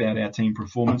things about our team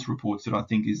performance reports that I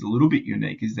think is a little bit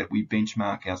unique is that we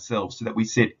benchmark ourselves, so that we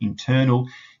set internal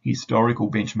historical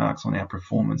benchmarks on our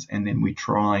performance, and then we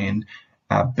try and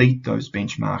beat those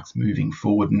benchmarks moving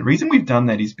forward. And the reason we've done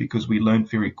that is because we learned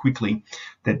very quickly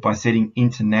that by setting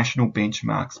international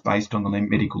benchmarks based on the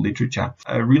medical literature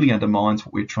really undermines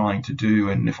what we're trying to do.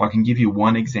 And if I can give you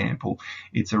one example,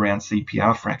 it's around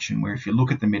CPR fraction, where if you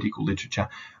look at the medical literature,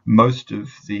 most of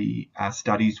the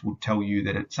studies will tell you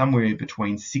that it's somewhere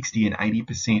between 60 and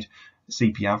 80%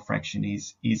 CPR fraction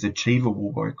is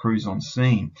achievable by crews on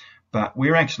scene. But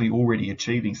we're actually already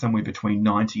achieving somewhere between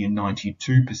 90 and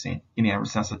 92% in our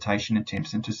resuscitation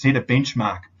attempts. And to set a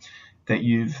benchmark that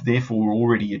you've therefore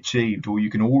already achieved or you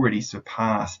can already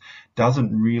surpass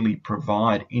doesn't really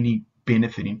provide any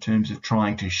benefit in terms of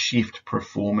trying to shift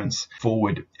performance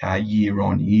forward year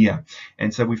on year.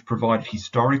 And so we've provided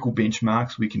historical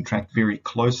benchmarks. We can track very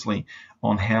closely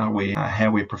on how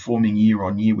we're performing year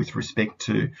on year with respect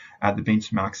to the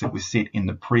benchmarks that were set in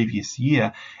the previous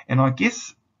year. And I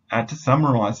guess to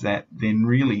summarize that, then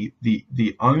really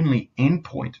the only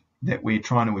endpoint that we're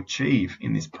trying to achieve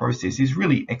in this process is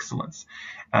really excellence.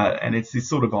 And it's this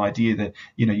sort of idea that,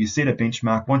 you set a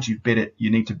benchmark, once you've beat it,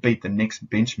 you need to beat the next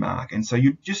benchmark. And so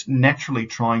you're just naturally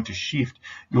trying to shift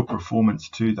your performance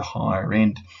to the higher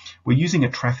end. We're using a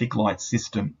traffic light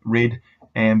system, red,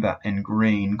 amber and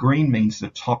green. Green means the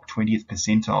top 20th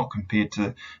percentile compared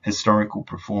to historical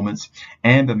performance.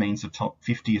 Amber means the top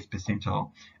 50th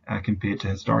percentile compared to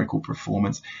historical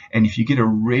performance. And if you get a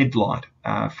red light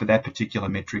for that particular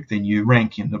metric, then you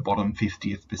rank in the bottom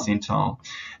 50th percentile.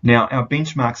 Now, our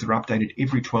benchmarks are updated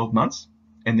every 12 months,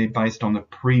 and they're based on the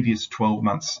previous 12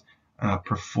 months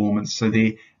performance. So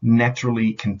they're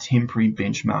naturally contemporary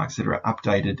benchmarks that are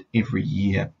updated every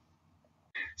year.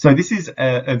 So this is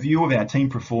a view of our team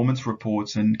performance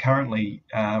reports, and currently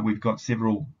we've got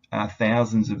several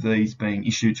thousands of these being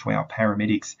issued to our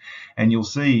paramedics, and you'll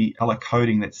see color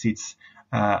coding that sits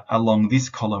along this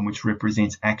column, which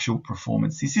represents actual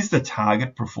performance. This is the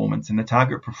target performance, and the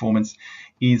target performance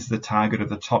is the target of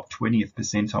the top 20th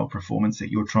percentile performance that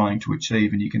you're trying to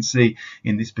achieve. And you can see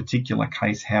in this particular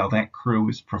case how that crew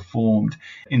has performed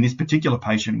in this particular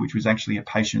patient, which was actually a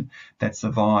patient that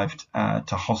survived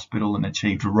to hospital and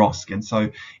achieved ROSC. And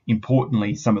so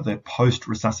importantly, some of the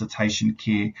post-resuscitation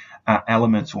care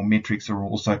elements or metrics are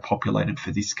also populated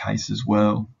for this case as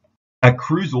well.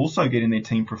 Crews also get in their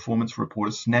team performance report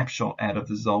a snapshot out of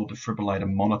the Zoll defibrillator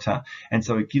monitor, and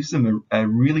so it gives them a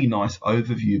really nice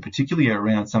overview, particularly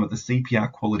around some of the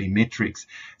CPR quality metrics,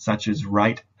 such as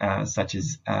rate, such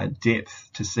as depth,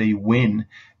 to see when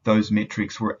those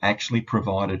metrics were actually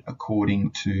provided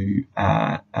according to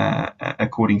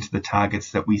the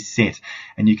targets that we set.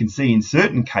 And you can see in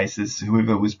certain cases,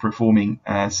 whoever was performing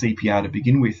CPR to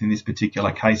begin with, in this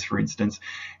particular case, for instance,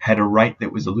 had a rate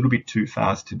that was a little bit too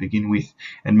fast to begin with,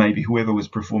 and maybe whoever was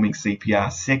performing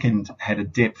CPR second had a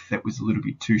depth that was a little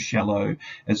bit too shallow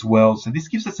as well. So this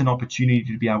gives us an opportunity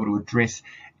to be able to address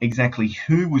exactly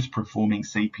who was performing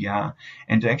CPR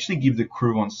and to actually give the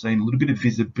crew on scene a little bit of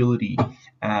visibility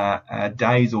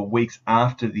days or weeks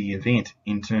after the event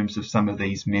in terms of some of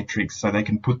these metrics, so they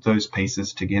can put those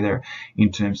pieces together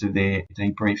in terms of their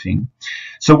debriefing.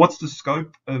 So what's the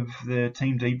scope of the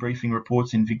team debriefing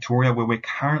reports in Victoria? Well, we're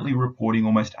currently reporting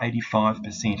almost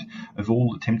 85% of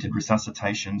all attempted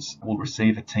resuscitations will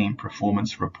receive a team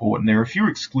performance report. And there are a few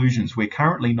exclusions. We're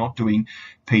currently not doing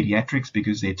pediatrics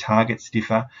because their targets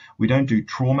differ. We don't do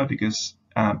trauma because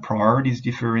priorities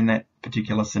differ in that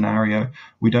particular scenario.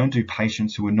 We don't do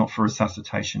patients who are not for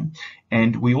resuscitation.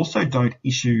 And we also don't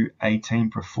issue a team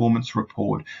performance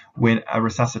report when a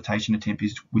resuscitation attempt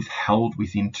is withheld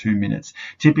within 2 minutes,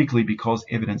 typically because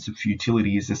evidence of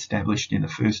futility is established in the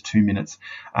first 2 minutes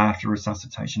after a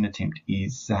resuscitation attempt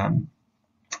is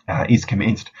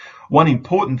commenced. One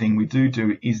important thing we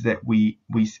do is that we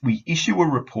issue a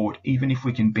report even if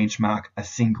we can benchmark a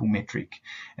single metric.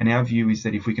 And our view is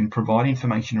that if we can provide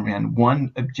information around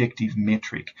one objective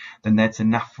metric, then that's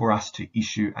enough for us to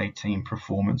issue a team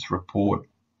performance report.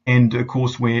 And of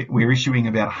course, we're issuing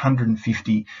about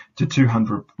 150 to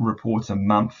 200 reports a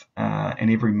month, and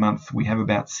every month we have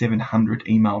about 700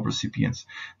 email recipients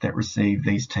that receive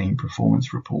these team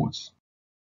performance reports.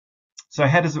 So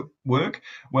how does it work?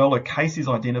 Well, a case is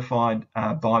identified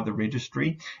by the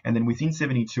registry, and then within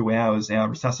 72 hours, our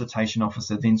resuscitation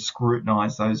officer then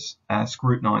scrutinises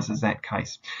that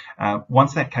case.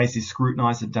 Once that case is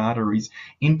scrutinised, the data is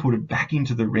inputted back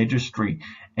into the registry,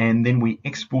 and then we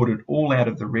export it all out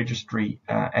of the registry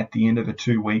at the end of a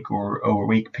 2-week or a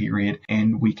week period,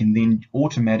 and we can then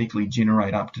automatically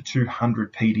generate up to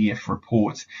 200 PDF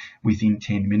reports within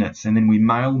 10 minutes. And then we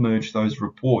mail merge those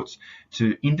reports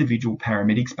to individual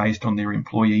paramedics based on their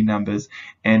employee numbers,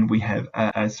 and we have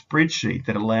a spreadsheet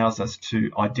that allows us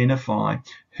to identify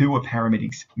who a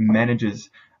paramedics managers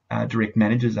direct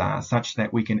managers are, such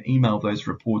that we can email those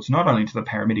reports not only to the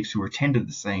paramedics who attended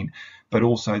the scene, but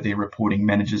also their reporting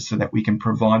managers, so that we can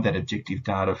provide that objective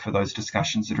data for those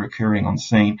discussions that are occurring on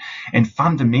scene. And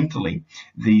fundamentally,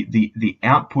 the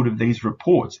output of these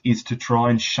reports is to try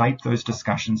and shape those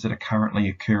discussions that are currently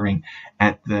occurring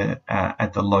at the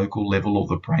local level or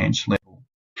the branch level.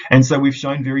 And so we've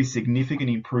shown very significant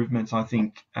improvements, I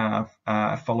think,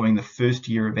 following the first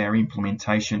year of our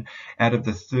implementation. Out of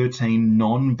the 13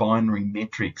 non-binary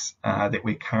metrics that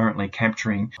we're currently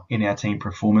capturing in our team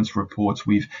performance reports,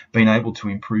 we've been able to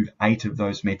improve 8 of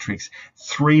those metrics.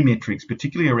 3 metrics,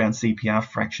 particularly around CPR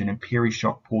fraction and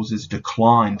peri-shock pauses,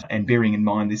 declined. And bearing in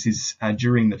mind this is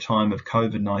during the time of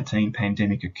COVID-19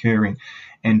 pandemic occurring.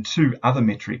 And 2 other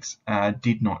metrics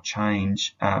did not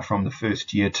change from the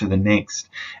first year to the next.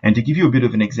 And to give you a bit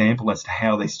of an example as to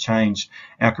how this changed,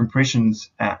 our compressions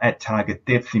at target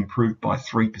depth improved by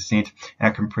 3%.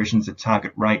 Our compressions at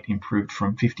target rate improved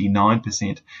from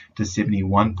 59% to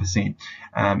 71%.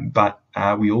 But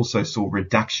we also saw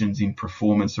reductions in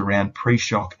performance around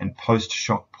pre-shock and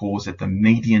post-shock pause at the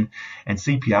median, and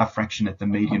CPR fraction at the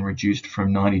median reduced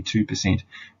from 92%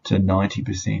 to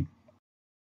 90%.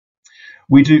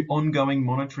 We do ongoing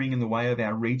monitoring in the way of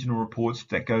our regional reports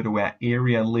that go to our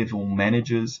area level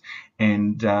managers,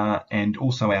 and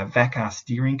also our VACR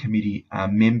steering committee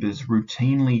members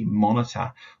routinely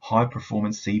monitor high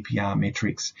performance CPR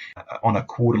metrics on a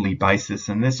quarterly basis,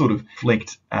 and they sort of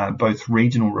reflect both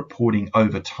regional reporting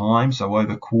over time, so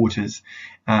over quarters,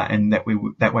 and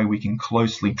that way we can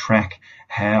closely track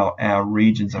how our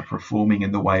regions are performing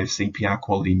in the way of CPR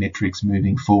quality metrics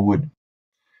moving forward.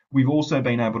 We've also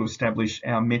been able to establish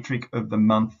our metric of the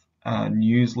month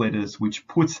newsletters, which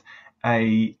puts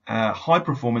a high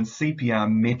performance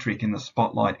CPR metric in the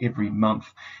spotlight every month,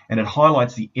 and it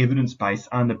highlights the evidence base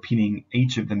underpinning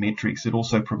each of the metrics. It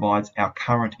also provides our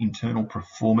current internal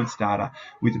performance data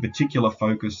with a particular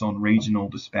focus on regional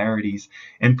disparities,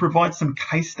 and provides some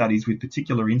case studies with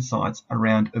particular insights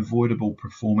around avoidable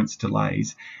performance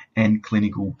delays and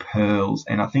clinical pearls.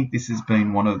 And I think this has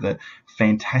been one of the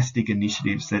fantastic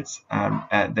initiatives that's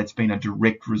been a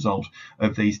direct result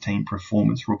of these team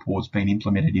performance reports being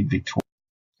implemented in Victoria.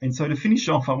 And so to finish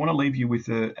off, I want to leave you with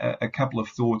a couple of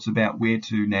thoughts about where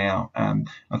to now.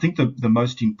 I think the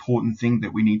most important thing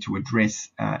that we need to address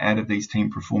out of these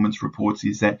team performance reports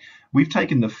is that we've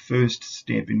taken the first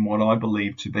step in what I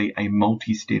believe to be a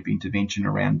multi-step intervention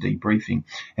around debriefing.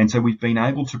 And so we've been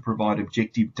able to provide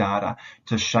objective data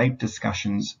to shape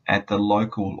discussions at the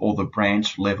local or the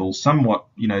branch level, somewhat,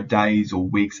 days or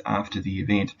weeks after the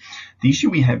event. The issue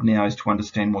we have now is to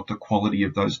understand what the quality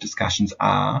of those discussions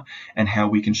are and how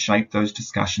we can shape those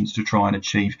discussions to try and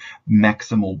achieve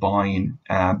maximal buy-in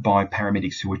by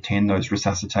paramedics who attend those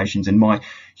resuscitations. And my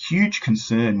huge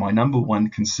concern, my number one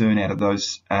concern out of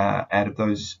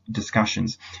those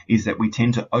discussions, is that we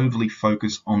tend to overly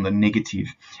focus on the negative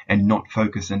and not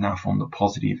focus enough on the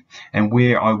positive. And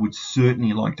where I would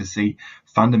certainly like to see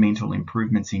fundamental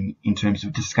improvements in terms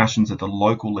of discussions at the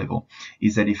local level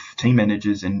is that if team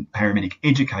managers and paramedic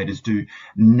educators do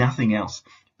nothing else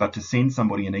but to send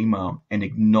somebody an email and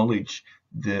acknowledge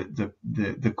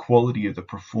the quality of the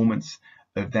performance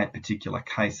of that particular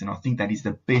case. And I think that is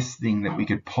the best thing that we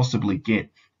could possibly get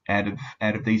out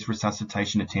of these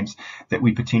resuscitation attempts that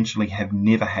we potentially have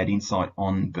never had insight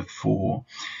on before.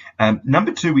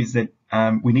 Number 2 is that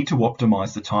we need to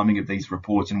optimize the timing of these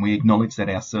reports, and we acknowledge that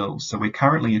ourselves. So we're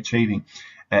currently achieving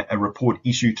a report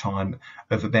issue time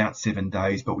of about 7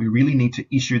 days, but we really need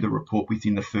to issue the report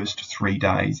within the first 3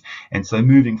 days. And so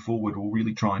moving forward, we'll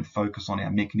really try and focus on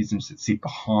our mechanisms that sit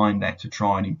behind that to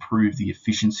try and improve the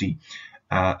efficiency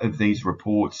of these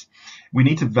reports. We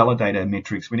need to validate our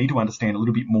metrics. We need to understand a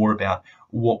little bit more about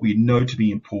what we know to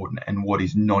be important and what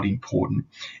is not important.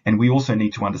 And we also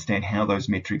need to understand how those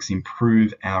metrics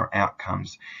improve our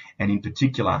outcomes, and in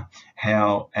particular,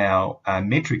 how our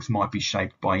metrics might be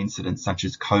shaped by incidents such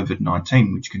as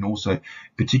COVID-19, which can also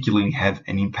particularly have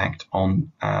an impact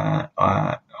on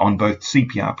both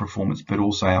CPR performance, but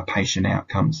also our patient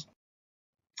outcomes.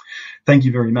 Thank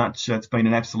you very much. It's been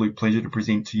an absolute pleasure to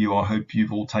present to you. I hope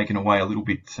you've all taken away a little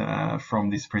bit from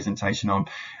this presentation. I'm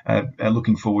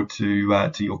looking forward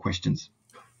to your questions.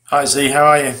 Hi, Z. How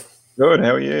are you? Good.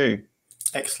 How are you?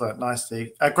 Excellent. Nice to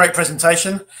see you. Great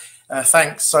presentation.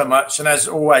 Thanks so much. And as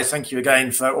always, thank you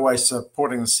again for always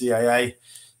supporting the CAA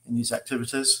in these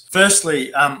activities.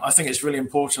 Firstly, I think it's really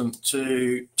important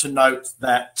to note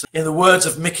that in the words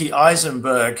of Mickey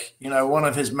Eisenberg, one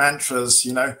of his mantras,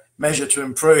 measure to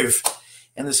improve.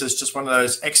 And this is just one of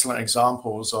those excellent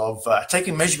examples of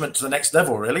taking measurement to the next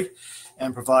level, really,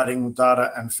 and providing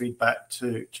data and feedback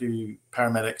to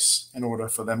paramedics in order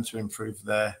for them to improve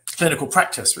their clinical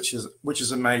practice, which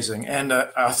is amazing. And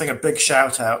I think a big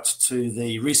shout out to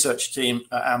the research team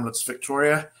at Ambulance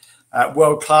Victoria.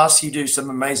 World class, you do some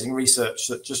amazing research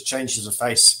that just changes the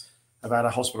face about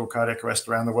a hospital cardiac arrest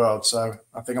around the world. So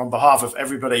I think on behalf of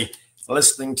everybody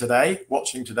listening today,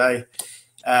 watching today,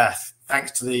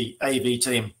 thanks to the AV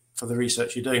team for the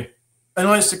research you do.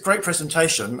 Anyway, it's a great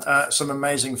presentation, some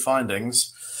amazing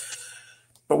findings.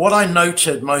 But what I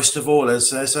noted most of all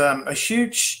is there's a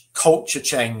huge culture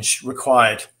change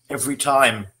required every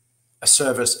time a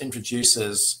service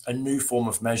introduces a new form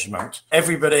of measurement.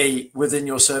 Everybody within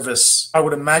your service, I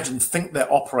would imagine, think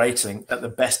they're operating at the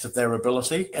best of their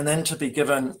ability, and then to be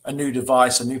given a new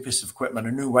device, a new piece of equipment,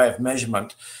 a new way of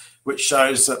measurement, which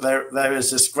shows that there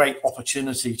is this great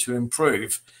opportunity to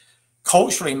improve,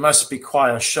 culturally must be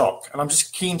quite a shock. And I'm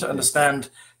just keen to understand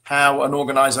how an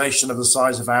organization of the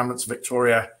size of Ambulance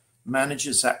Victoria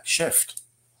manages that shift.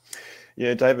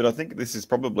 Yeah, David, I think this is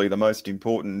probably the most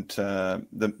important, the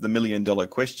 $1 million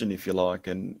question, if you like.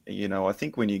 And, you know, I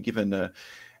think when you're given a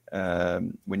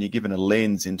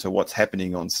lens into what's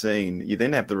happening on scene, you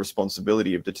then have the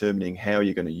responsibility of determining how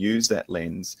you're going to use that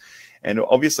lens. And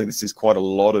obviously, this is quite a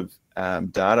lot of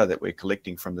data that we're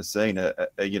collecting from the scene,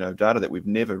 you know, data that we've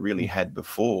never really had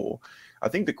before. I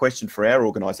think the question for our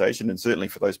organisation, and certainly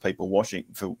for those people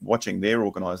watching their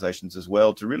organisations as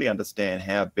well, to really understand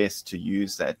how best to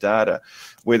use that data,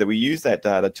 whether we use that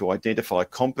data to identify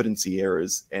competency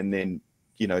errors and then,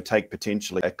 you know, take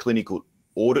potentially a clinical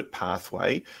audit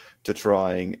pathway to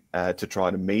try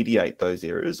to mediate those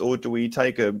errors, or do we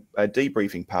take a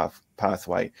debriefing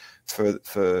pathway for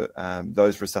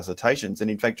those resuscitations, and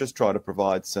in fact just try to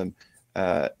provide some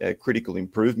critical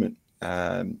improvement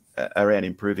around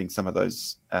improving some of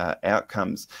those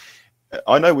outcomes.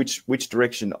 I know which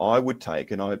direction I would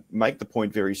take, and I make the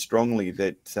point very strongly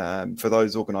that for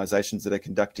those organisations that are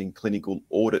conducting clinical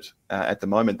audit at the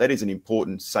moment, that is an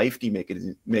important safety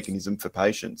mechanism for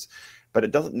patients, but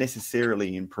it doesn't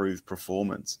necessarily improve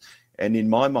performance. And in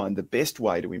my mind, the best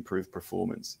way to improve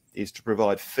performance is to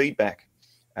provide feedback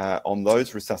on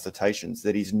those resuscitations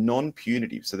that is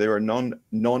non-punitive. So there are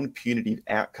non-punitive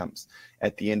outcomes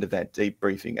at the end of that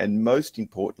debriefing, and most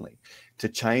importantly, to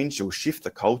change or shift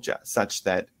the culture such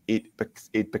that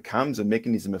it becomes a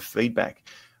mechanism of feedback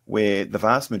where the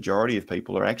vast majority of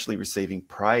people are actually receiving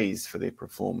praise for their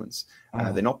performance.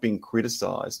 They're not being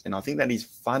criticised. And I think that is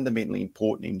fundamentally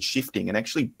important in shifting and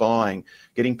actually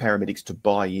getting paramedics to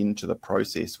buy into the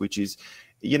process, which is,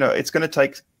 you know, it's going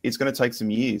to take some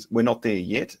years. We're not there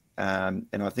yet. And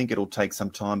I think it'll take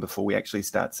some time before we actually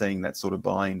start seeing that sort of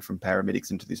buy-in from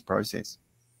paramedics into this process.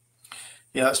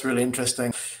 Yeah, that's really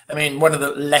interesting. I mean, one of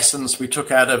the lessons we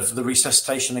took out of the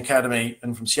Resuscitation Academy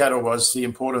and from Seattle was the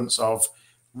importance of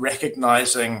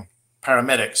recognizing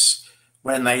paramedics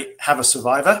when they have a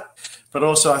survivor. But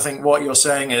also, I think what you're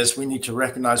saying is we need to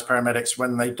recognize paramedics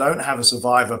when they don't have a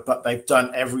survivor, but they've done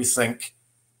everything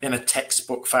in a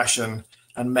textbook fashion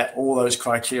and met all those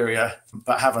criteria,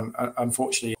 but haven't,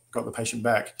 unfortunately, got the patient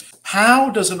back. How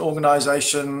does an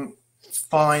organization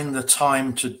find the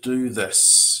time to do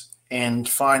this and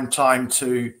find time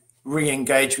to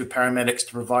re-engage with paramedics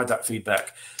to provide that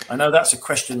feedback? I know that's a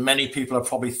question many people are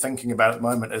probably thinking about at the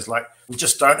moment, is like, we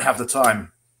just don't have the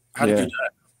time. How do you do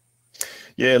that?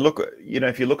 Yeah, look, you know,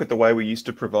 if you look at the way we used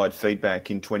to provide feedback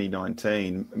in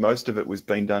 2019, most of it was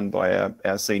being done by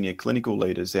our senior clinical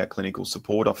leaders, our clinical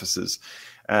support officers.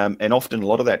 And often a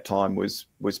lot of that time was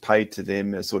paid to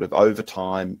them as sort of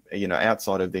overtime, you know,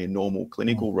 outside of their normal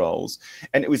clinical roles.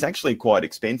 And it was actually quite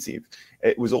expensive.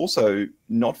 It was also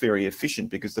not very efficient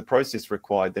because the process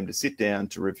required them to sit down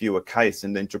to review a case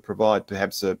and then to provide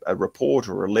perhaps a report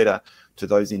or a letter to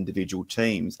those individual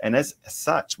teams. And as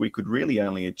such, we could really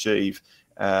only achieve,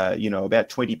 you know, about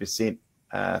 20%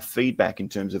 feedback in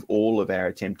terms of all of our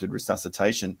attempted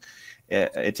resuscitations.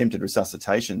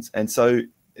 And so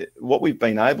what we've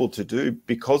been able to do,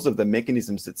 because of the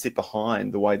mechanisms that sit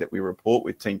behind the way that we report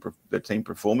with the team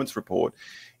performance report,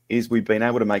 is we've been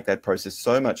able to make that process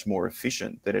so much more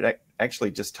efficient that it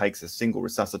actually just takes a single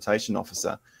resuscitation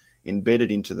officer embedded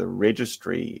into the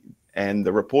registry, and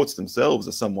the reports themselves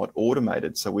are somewhat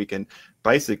automated. So we can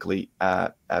basically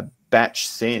batch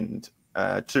send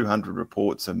 200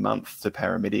 reports a month to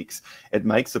paramedics. It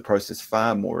makes the process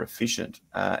far more efficient,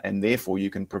 and therefore you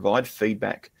can provide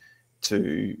feedback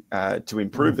to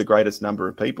improve the greatest number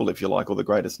of people, if you like, or the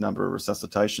greatest number of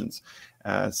resuscitations.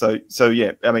 So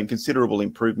yeah, I mean, considerable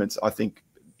improvements, I think,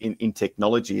 in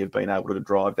technology have been able to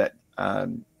drive that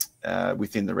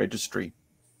within the registry.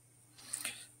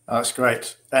 That's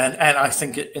great, and I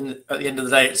think at the end of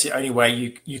the day, it's the only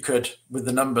way you could, with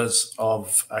the numbers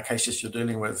of cases you're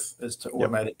dealing with, is to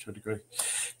automate it to a degree.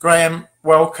 Graham,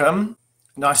 welcome.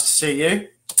 Nice to see you.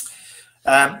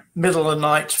 Middle of the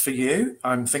night for you,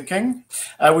 I'm thinking.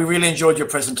 We really enjoyed your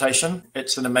presentation.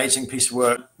 It's an amazing piece of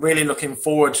work. Really looking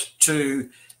forward to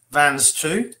VANZ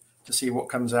 2 to see what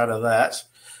comes out of that.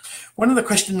 One of the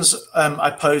questions I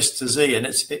posed to Z, and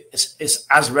it's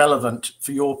as relevant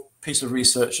for your piece of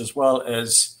research as well,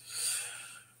 is,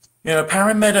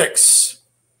 paramedics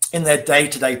in their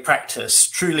day-to-day practice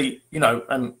truly,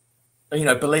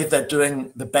 believe they're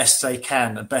doing the best they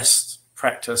can, the best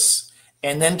practice,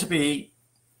 and then to be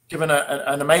given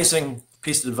an amazing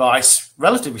piece of advice,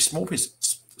 relatively small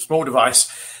device,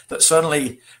 that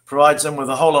certainly provides them with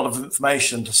a whole lot of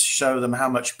information to show them how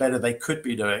much better they could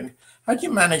be doing. How do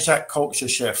you manage that culture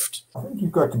shift? I think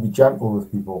you've got to be gentle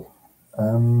with people.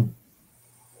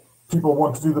 People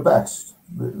want to do the best.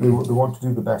 They want to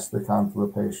do the best they can for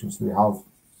the patients. They have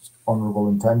honourable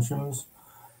intentions.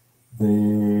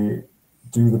 They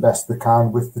do the best they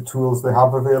can with the tools they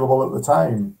have available at the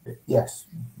time. Yes,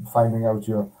 finding out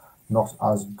you're not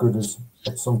as good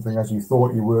at something as you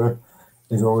thought you were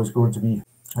is always going to be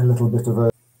a little bit of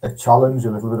a challenge,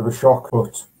 a little bit of a shock,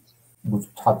 but we've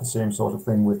had the same sort of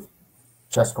thing with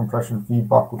chest compression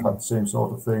feedback. We've had the same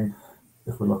sort of thing,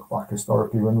 if we look back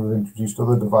historically, when we've introduced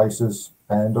other devices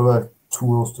and other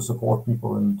tools to support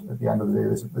people. And at the end of the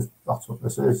day, that's what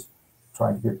this is,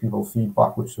 trying to give people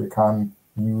feedback which they can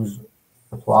use,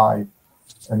 apply,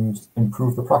 and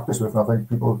improve the practice with. And I think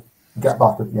people get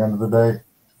that at the end of the day.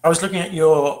 I was looking at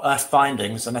your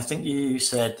findings, and I think you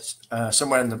said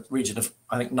somewhere in the region of,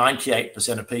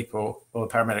 98% of people, or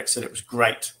paramedics, said it was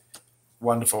great,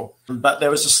 wonderful. But there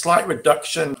was a slight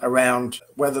reduction around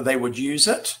whether they would use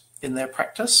it in their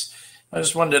practice. I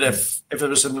just wondered if there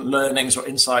were some learnings or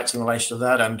insights in relation to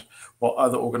that, and what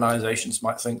other organisations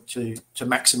might think to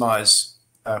maximise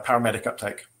paramedic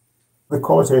uptake. The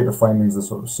qualitative findings, the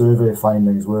sort of survey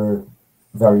findings, were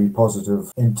very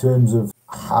positive in terms of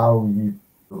how you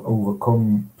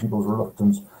overcome people's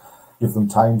reluctance, give them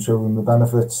time, show them the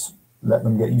benefits, let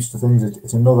them get used to things.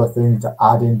 It's another thing to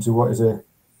add into what is a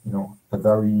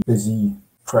very busy,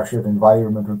 pressured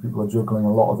environment when people are juggling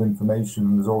a lot of information,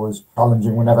 and there's always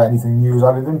challenging whenever anything new is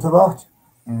added into that.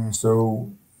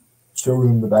 So show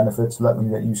them the benefits, let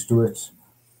them get used to it,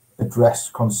 address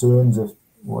concerns,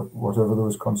 whatever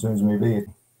those concerns may be.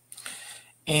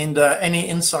 And any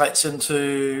insights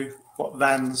into what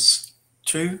VANZ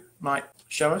 2 might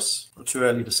show us, or too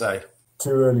early to say?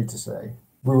 Too early to say.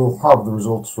 We will have the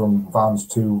results from VANZ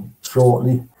 2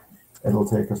 shortly. It'll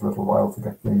take us a little while to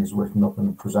get things written up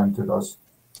and presented, as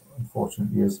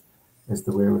unfortunately is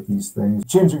the way with these things.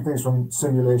 Changing things from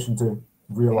simulation to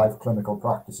real life clinical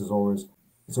practice is always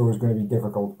going to be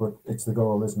difficult, but it's the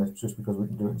goal, isn't it? Just because we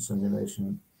can do it in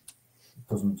simulation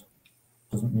doesn't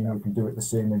mean we can do it the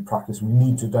same in practice. We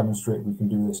need to demonstrate we can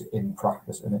do this in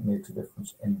practice, and it makes a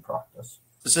difference in practice.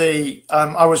 See,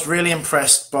 I was really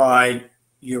impressed by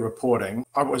your reporting.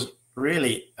 I was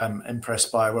really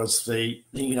impressed by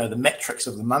the metrics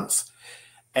of the month,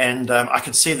 and I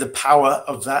could see the power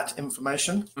of that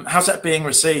information. How's that being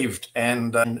received,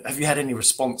 and have you had any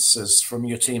responses from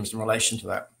your teams in relation to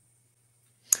that?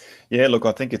 Yeah, look,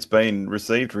 I think it's been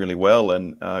received really well,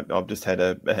 and I've just had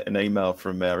an email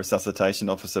from our resuscitation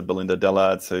officer, Belinda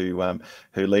Dellards,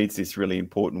 who leads this really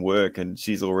important work, and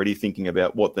she's already thinking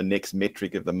about what the next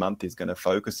metric of the month is going to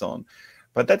focus on.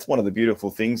 But that's one of the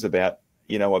beautiful things about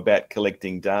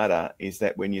collecting data, is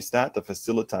that when you start to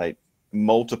facilitate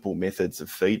multiple methods of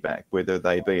feedback, whether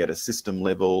they be at a system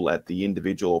level, at the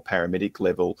individual or paramedic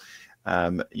level,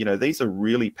 these are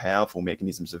really powerful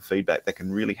mechanisms of feedback that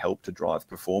can really help to drive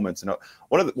performance. And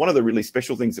one of the really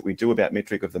special things that we do about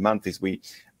metric of the month is we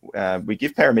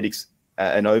give paramedics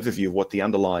an overview of what the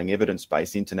underlying evidence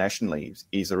base internationally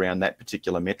is around that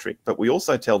particular metric, but we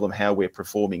also tell them how we're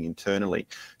performing internally.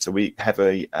 So we have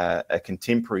a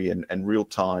contemporary and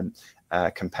real-time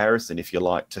comparison, if you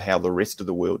like, to how the rest of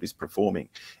the world is performing.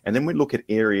 And then we look at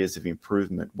areas of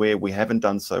improvement where we haven't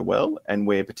done so well, and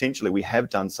where potentially we have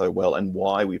done so well, and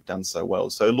why we've done so well.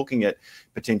 So looking at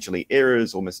potentially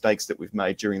errors or mistakes that we've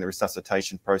made during the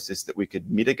resuscitation process that we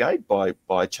could mitigate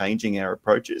by changing our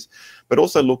approaches, but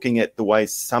also looking at the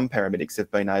ways some paramedics have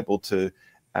been able to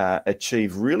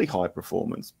achieve really high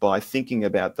performance by thinking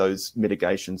about those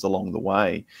mitigations along the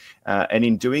way. And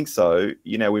in doing so,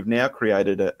 we've now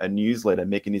created a newsletter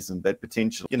mechanism that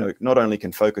potentially, not only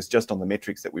can focus just on the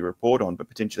metrics that we report on, but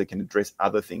potentially can address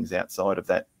other things outside of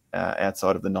that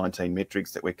outside of the 19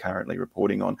 metrics that we're currently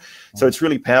reporting on. So it's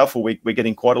really powerful. We're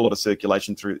getting quite a lot of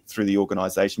circulation through the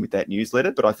organisation with that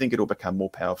newsletter, but I think it'll become more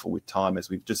powerful with time as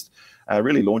we've just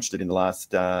really launched it in the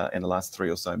last 3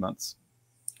 or so months.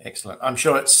 Excellent. I'm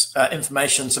sure it's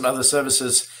information some other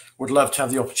services would love to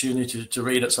have the opportunity to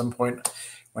read at some point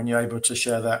when you're able to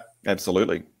share that.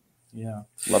 Absolutely. Yeah.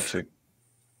 Love to.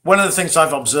 One of the things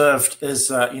I've observed is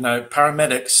that,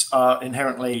 paramedics are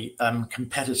inherently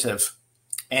competitive,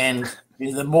 and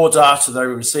the more data they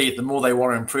receive, the more they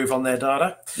want to improve on their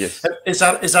data. Yes. Is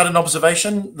that an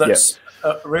observation that's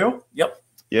real? Yep.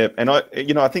 Yeah, and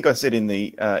I think I said in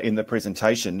the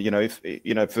presentation,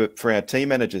 for our team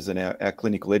managers and our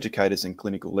clinical educators and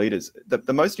clinical leaders,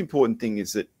 the most important thing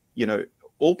is that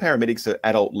all paramedics are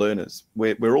adult learners.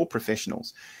 We're all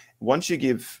professionals. Once you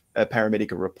give a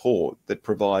paramedic a report that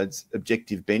provides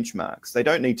objective benchmarks, they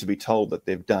don't need to be told that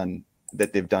they've done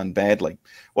badly.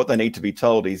 What they need to be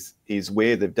told is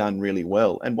where they've done really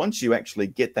well. And once you actually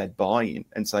get that buy-in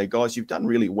and say, guys, you've done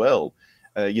really well,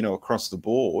 across the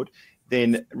board,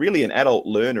 then really an adult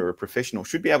learner, a professional,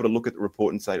 should be able to look at the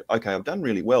report and say, okay, I've done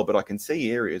really well, but I can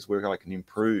see areas where I can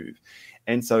improve.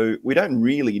 And so we don't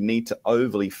really need to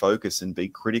overly focus and be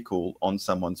critical on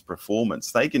someone's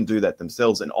performance. They can do that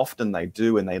themselves, and often they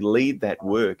do, and they lead that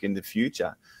work in the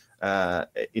future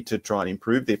to try and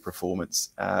improve their performance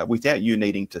without you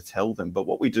needing to tell them. But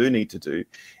what we do need to do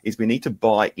is we need to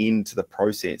buy into the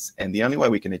process. And the only way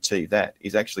we can achieve that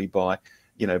is actually by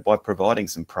providing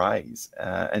some praise.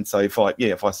 And so if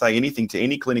I say anything to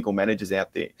any clinical managers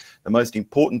out there, the most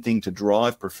important thing to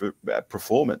drive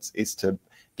performance is to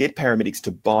get paramedics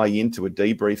to buy into a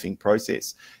debriefing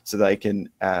process, so they can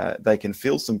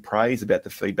feel some praise about the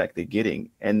feedback they're getting,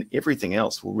 and everything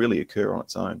else will really occur on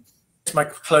its own. My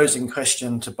closing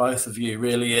question to both of you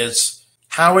really is,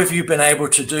 how have you been able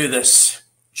to do this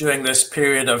during this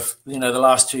period of the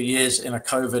last 2 years in a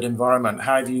COVID environment?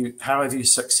 How have you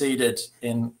succeeded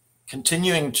in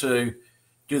continuing to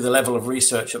do the level of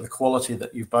research at the quality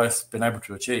that you've both been able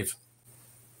to achieve?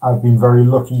 I've been very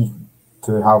lucky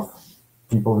to have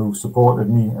people who supported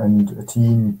me and a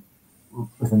team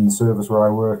within the service where I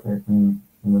work in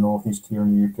the Northeast here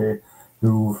in the UK,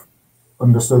 who've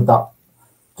understood that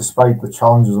despite the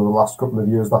challenges of the last couple of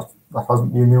years, that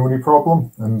hasn't been the only problem,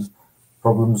 and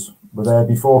problems were there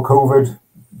before COVID,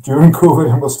 during COVID,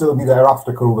 and will still be there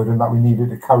after COVID, and that we needed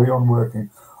to carry on working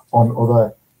on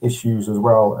other issues as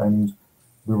well. And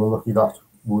we were lucky that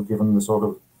we were given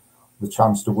the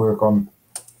chance to work on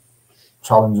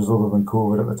challenges other than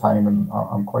COVID at the time, and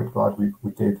I'm quite glad we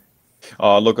did.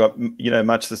 Oh, look,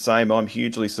 much the same. I'm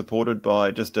hugely supported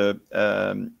by just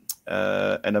an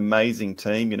amazing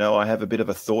team. I have a bit of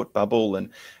a thought bubble, and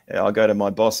I go to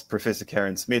my boss, Professor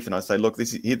Karen Smith, and I say, look,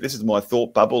 this is my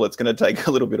thought bubble. It's going to take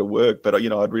a little bit of work, but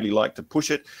I'd really like to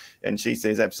push it. And she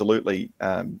says, absolutely,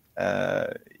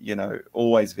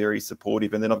 always very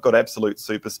supportive. And then I've got absolute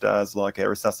superstars like our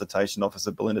resuscitation officer,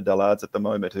 Belinda Dallards, at the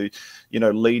moment, who,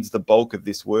 leads the bulk of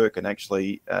this work and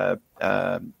actually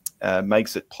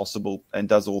makes it possible and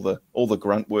does all the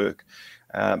grunt work.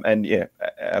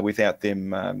 Without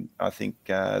them, I think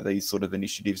these sort of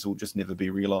initiatives will just never be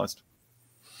realised.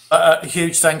 A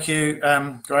huge thank you,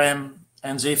 Graham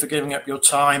and Z, for giving up your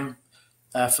time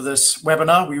for this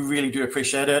webinar. We really do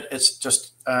appreciate it. It's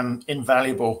just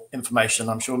invaluable information.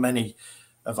 I'm sure many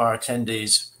of our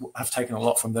attendees have taken a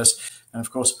lot from this. And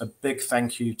of course, a big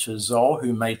thank you to Zoll,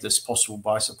 who made this possible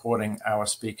by supporting our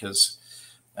speakers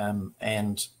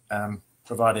and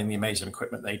providing the amazing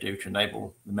equipment they do to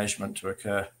enable the measurement to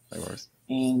occur. No worries.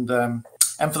 And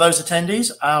for those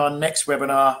attendees, our next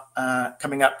webinar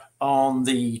coming up on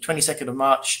the 22nd of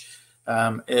March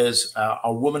is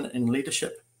our Women in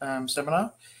Leadership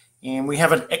seminar. And we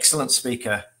have an excellent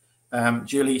speaker,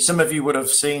 Julie. Some of you would have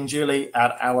seen Julie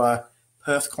at our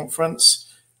Perth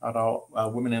conference, at our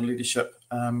Women in Leadership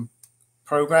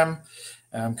program.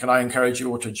 Can I encourage you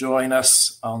all to join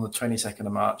us on the 22nd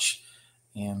of March?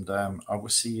 And I will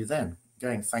see you then.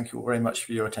 Again, thank you all very much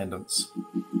for your attendance.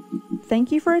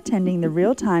 Thank you for attending the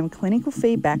Real-Time Clinical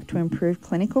Feedback to Improve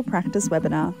Clinical Practice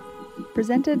webinar,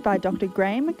 presented by Dr.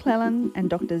 Graham McClelland and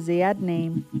Dr. Ziad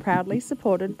Nehme, proudly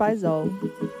supported by Zoll.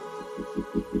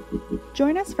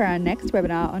 Join us for our next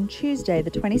webinar on Tuesday,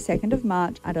 the 22nd of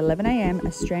March at 11 a.m.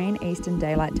 Australian Eastern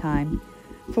Daylight Time.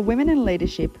 For Women in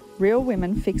Leadership, Real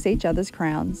Women Fix Each Other's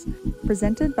Crowns,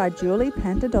 presented by Julie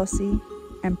Pantadossi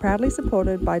and proudly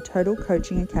supported by Total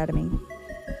Coaching Academy.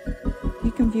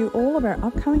 You can view all of our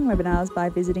upcoming webinars by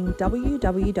visiting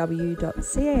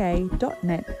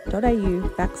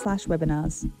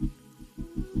www.caa.net.au/webinars.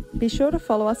 Be sure to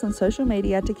follow us on social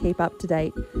media to keep up to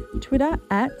date. Twitter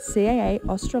at CAA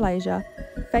Australasia,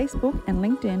 Facebook and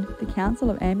LinkedIn, the Council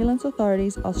of Ambulance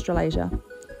Authorities Australasia.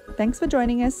 Thanks for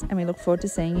joining us, and we look forward to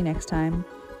seeing you next time.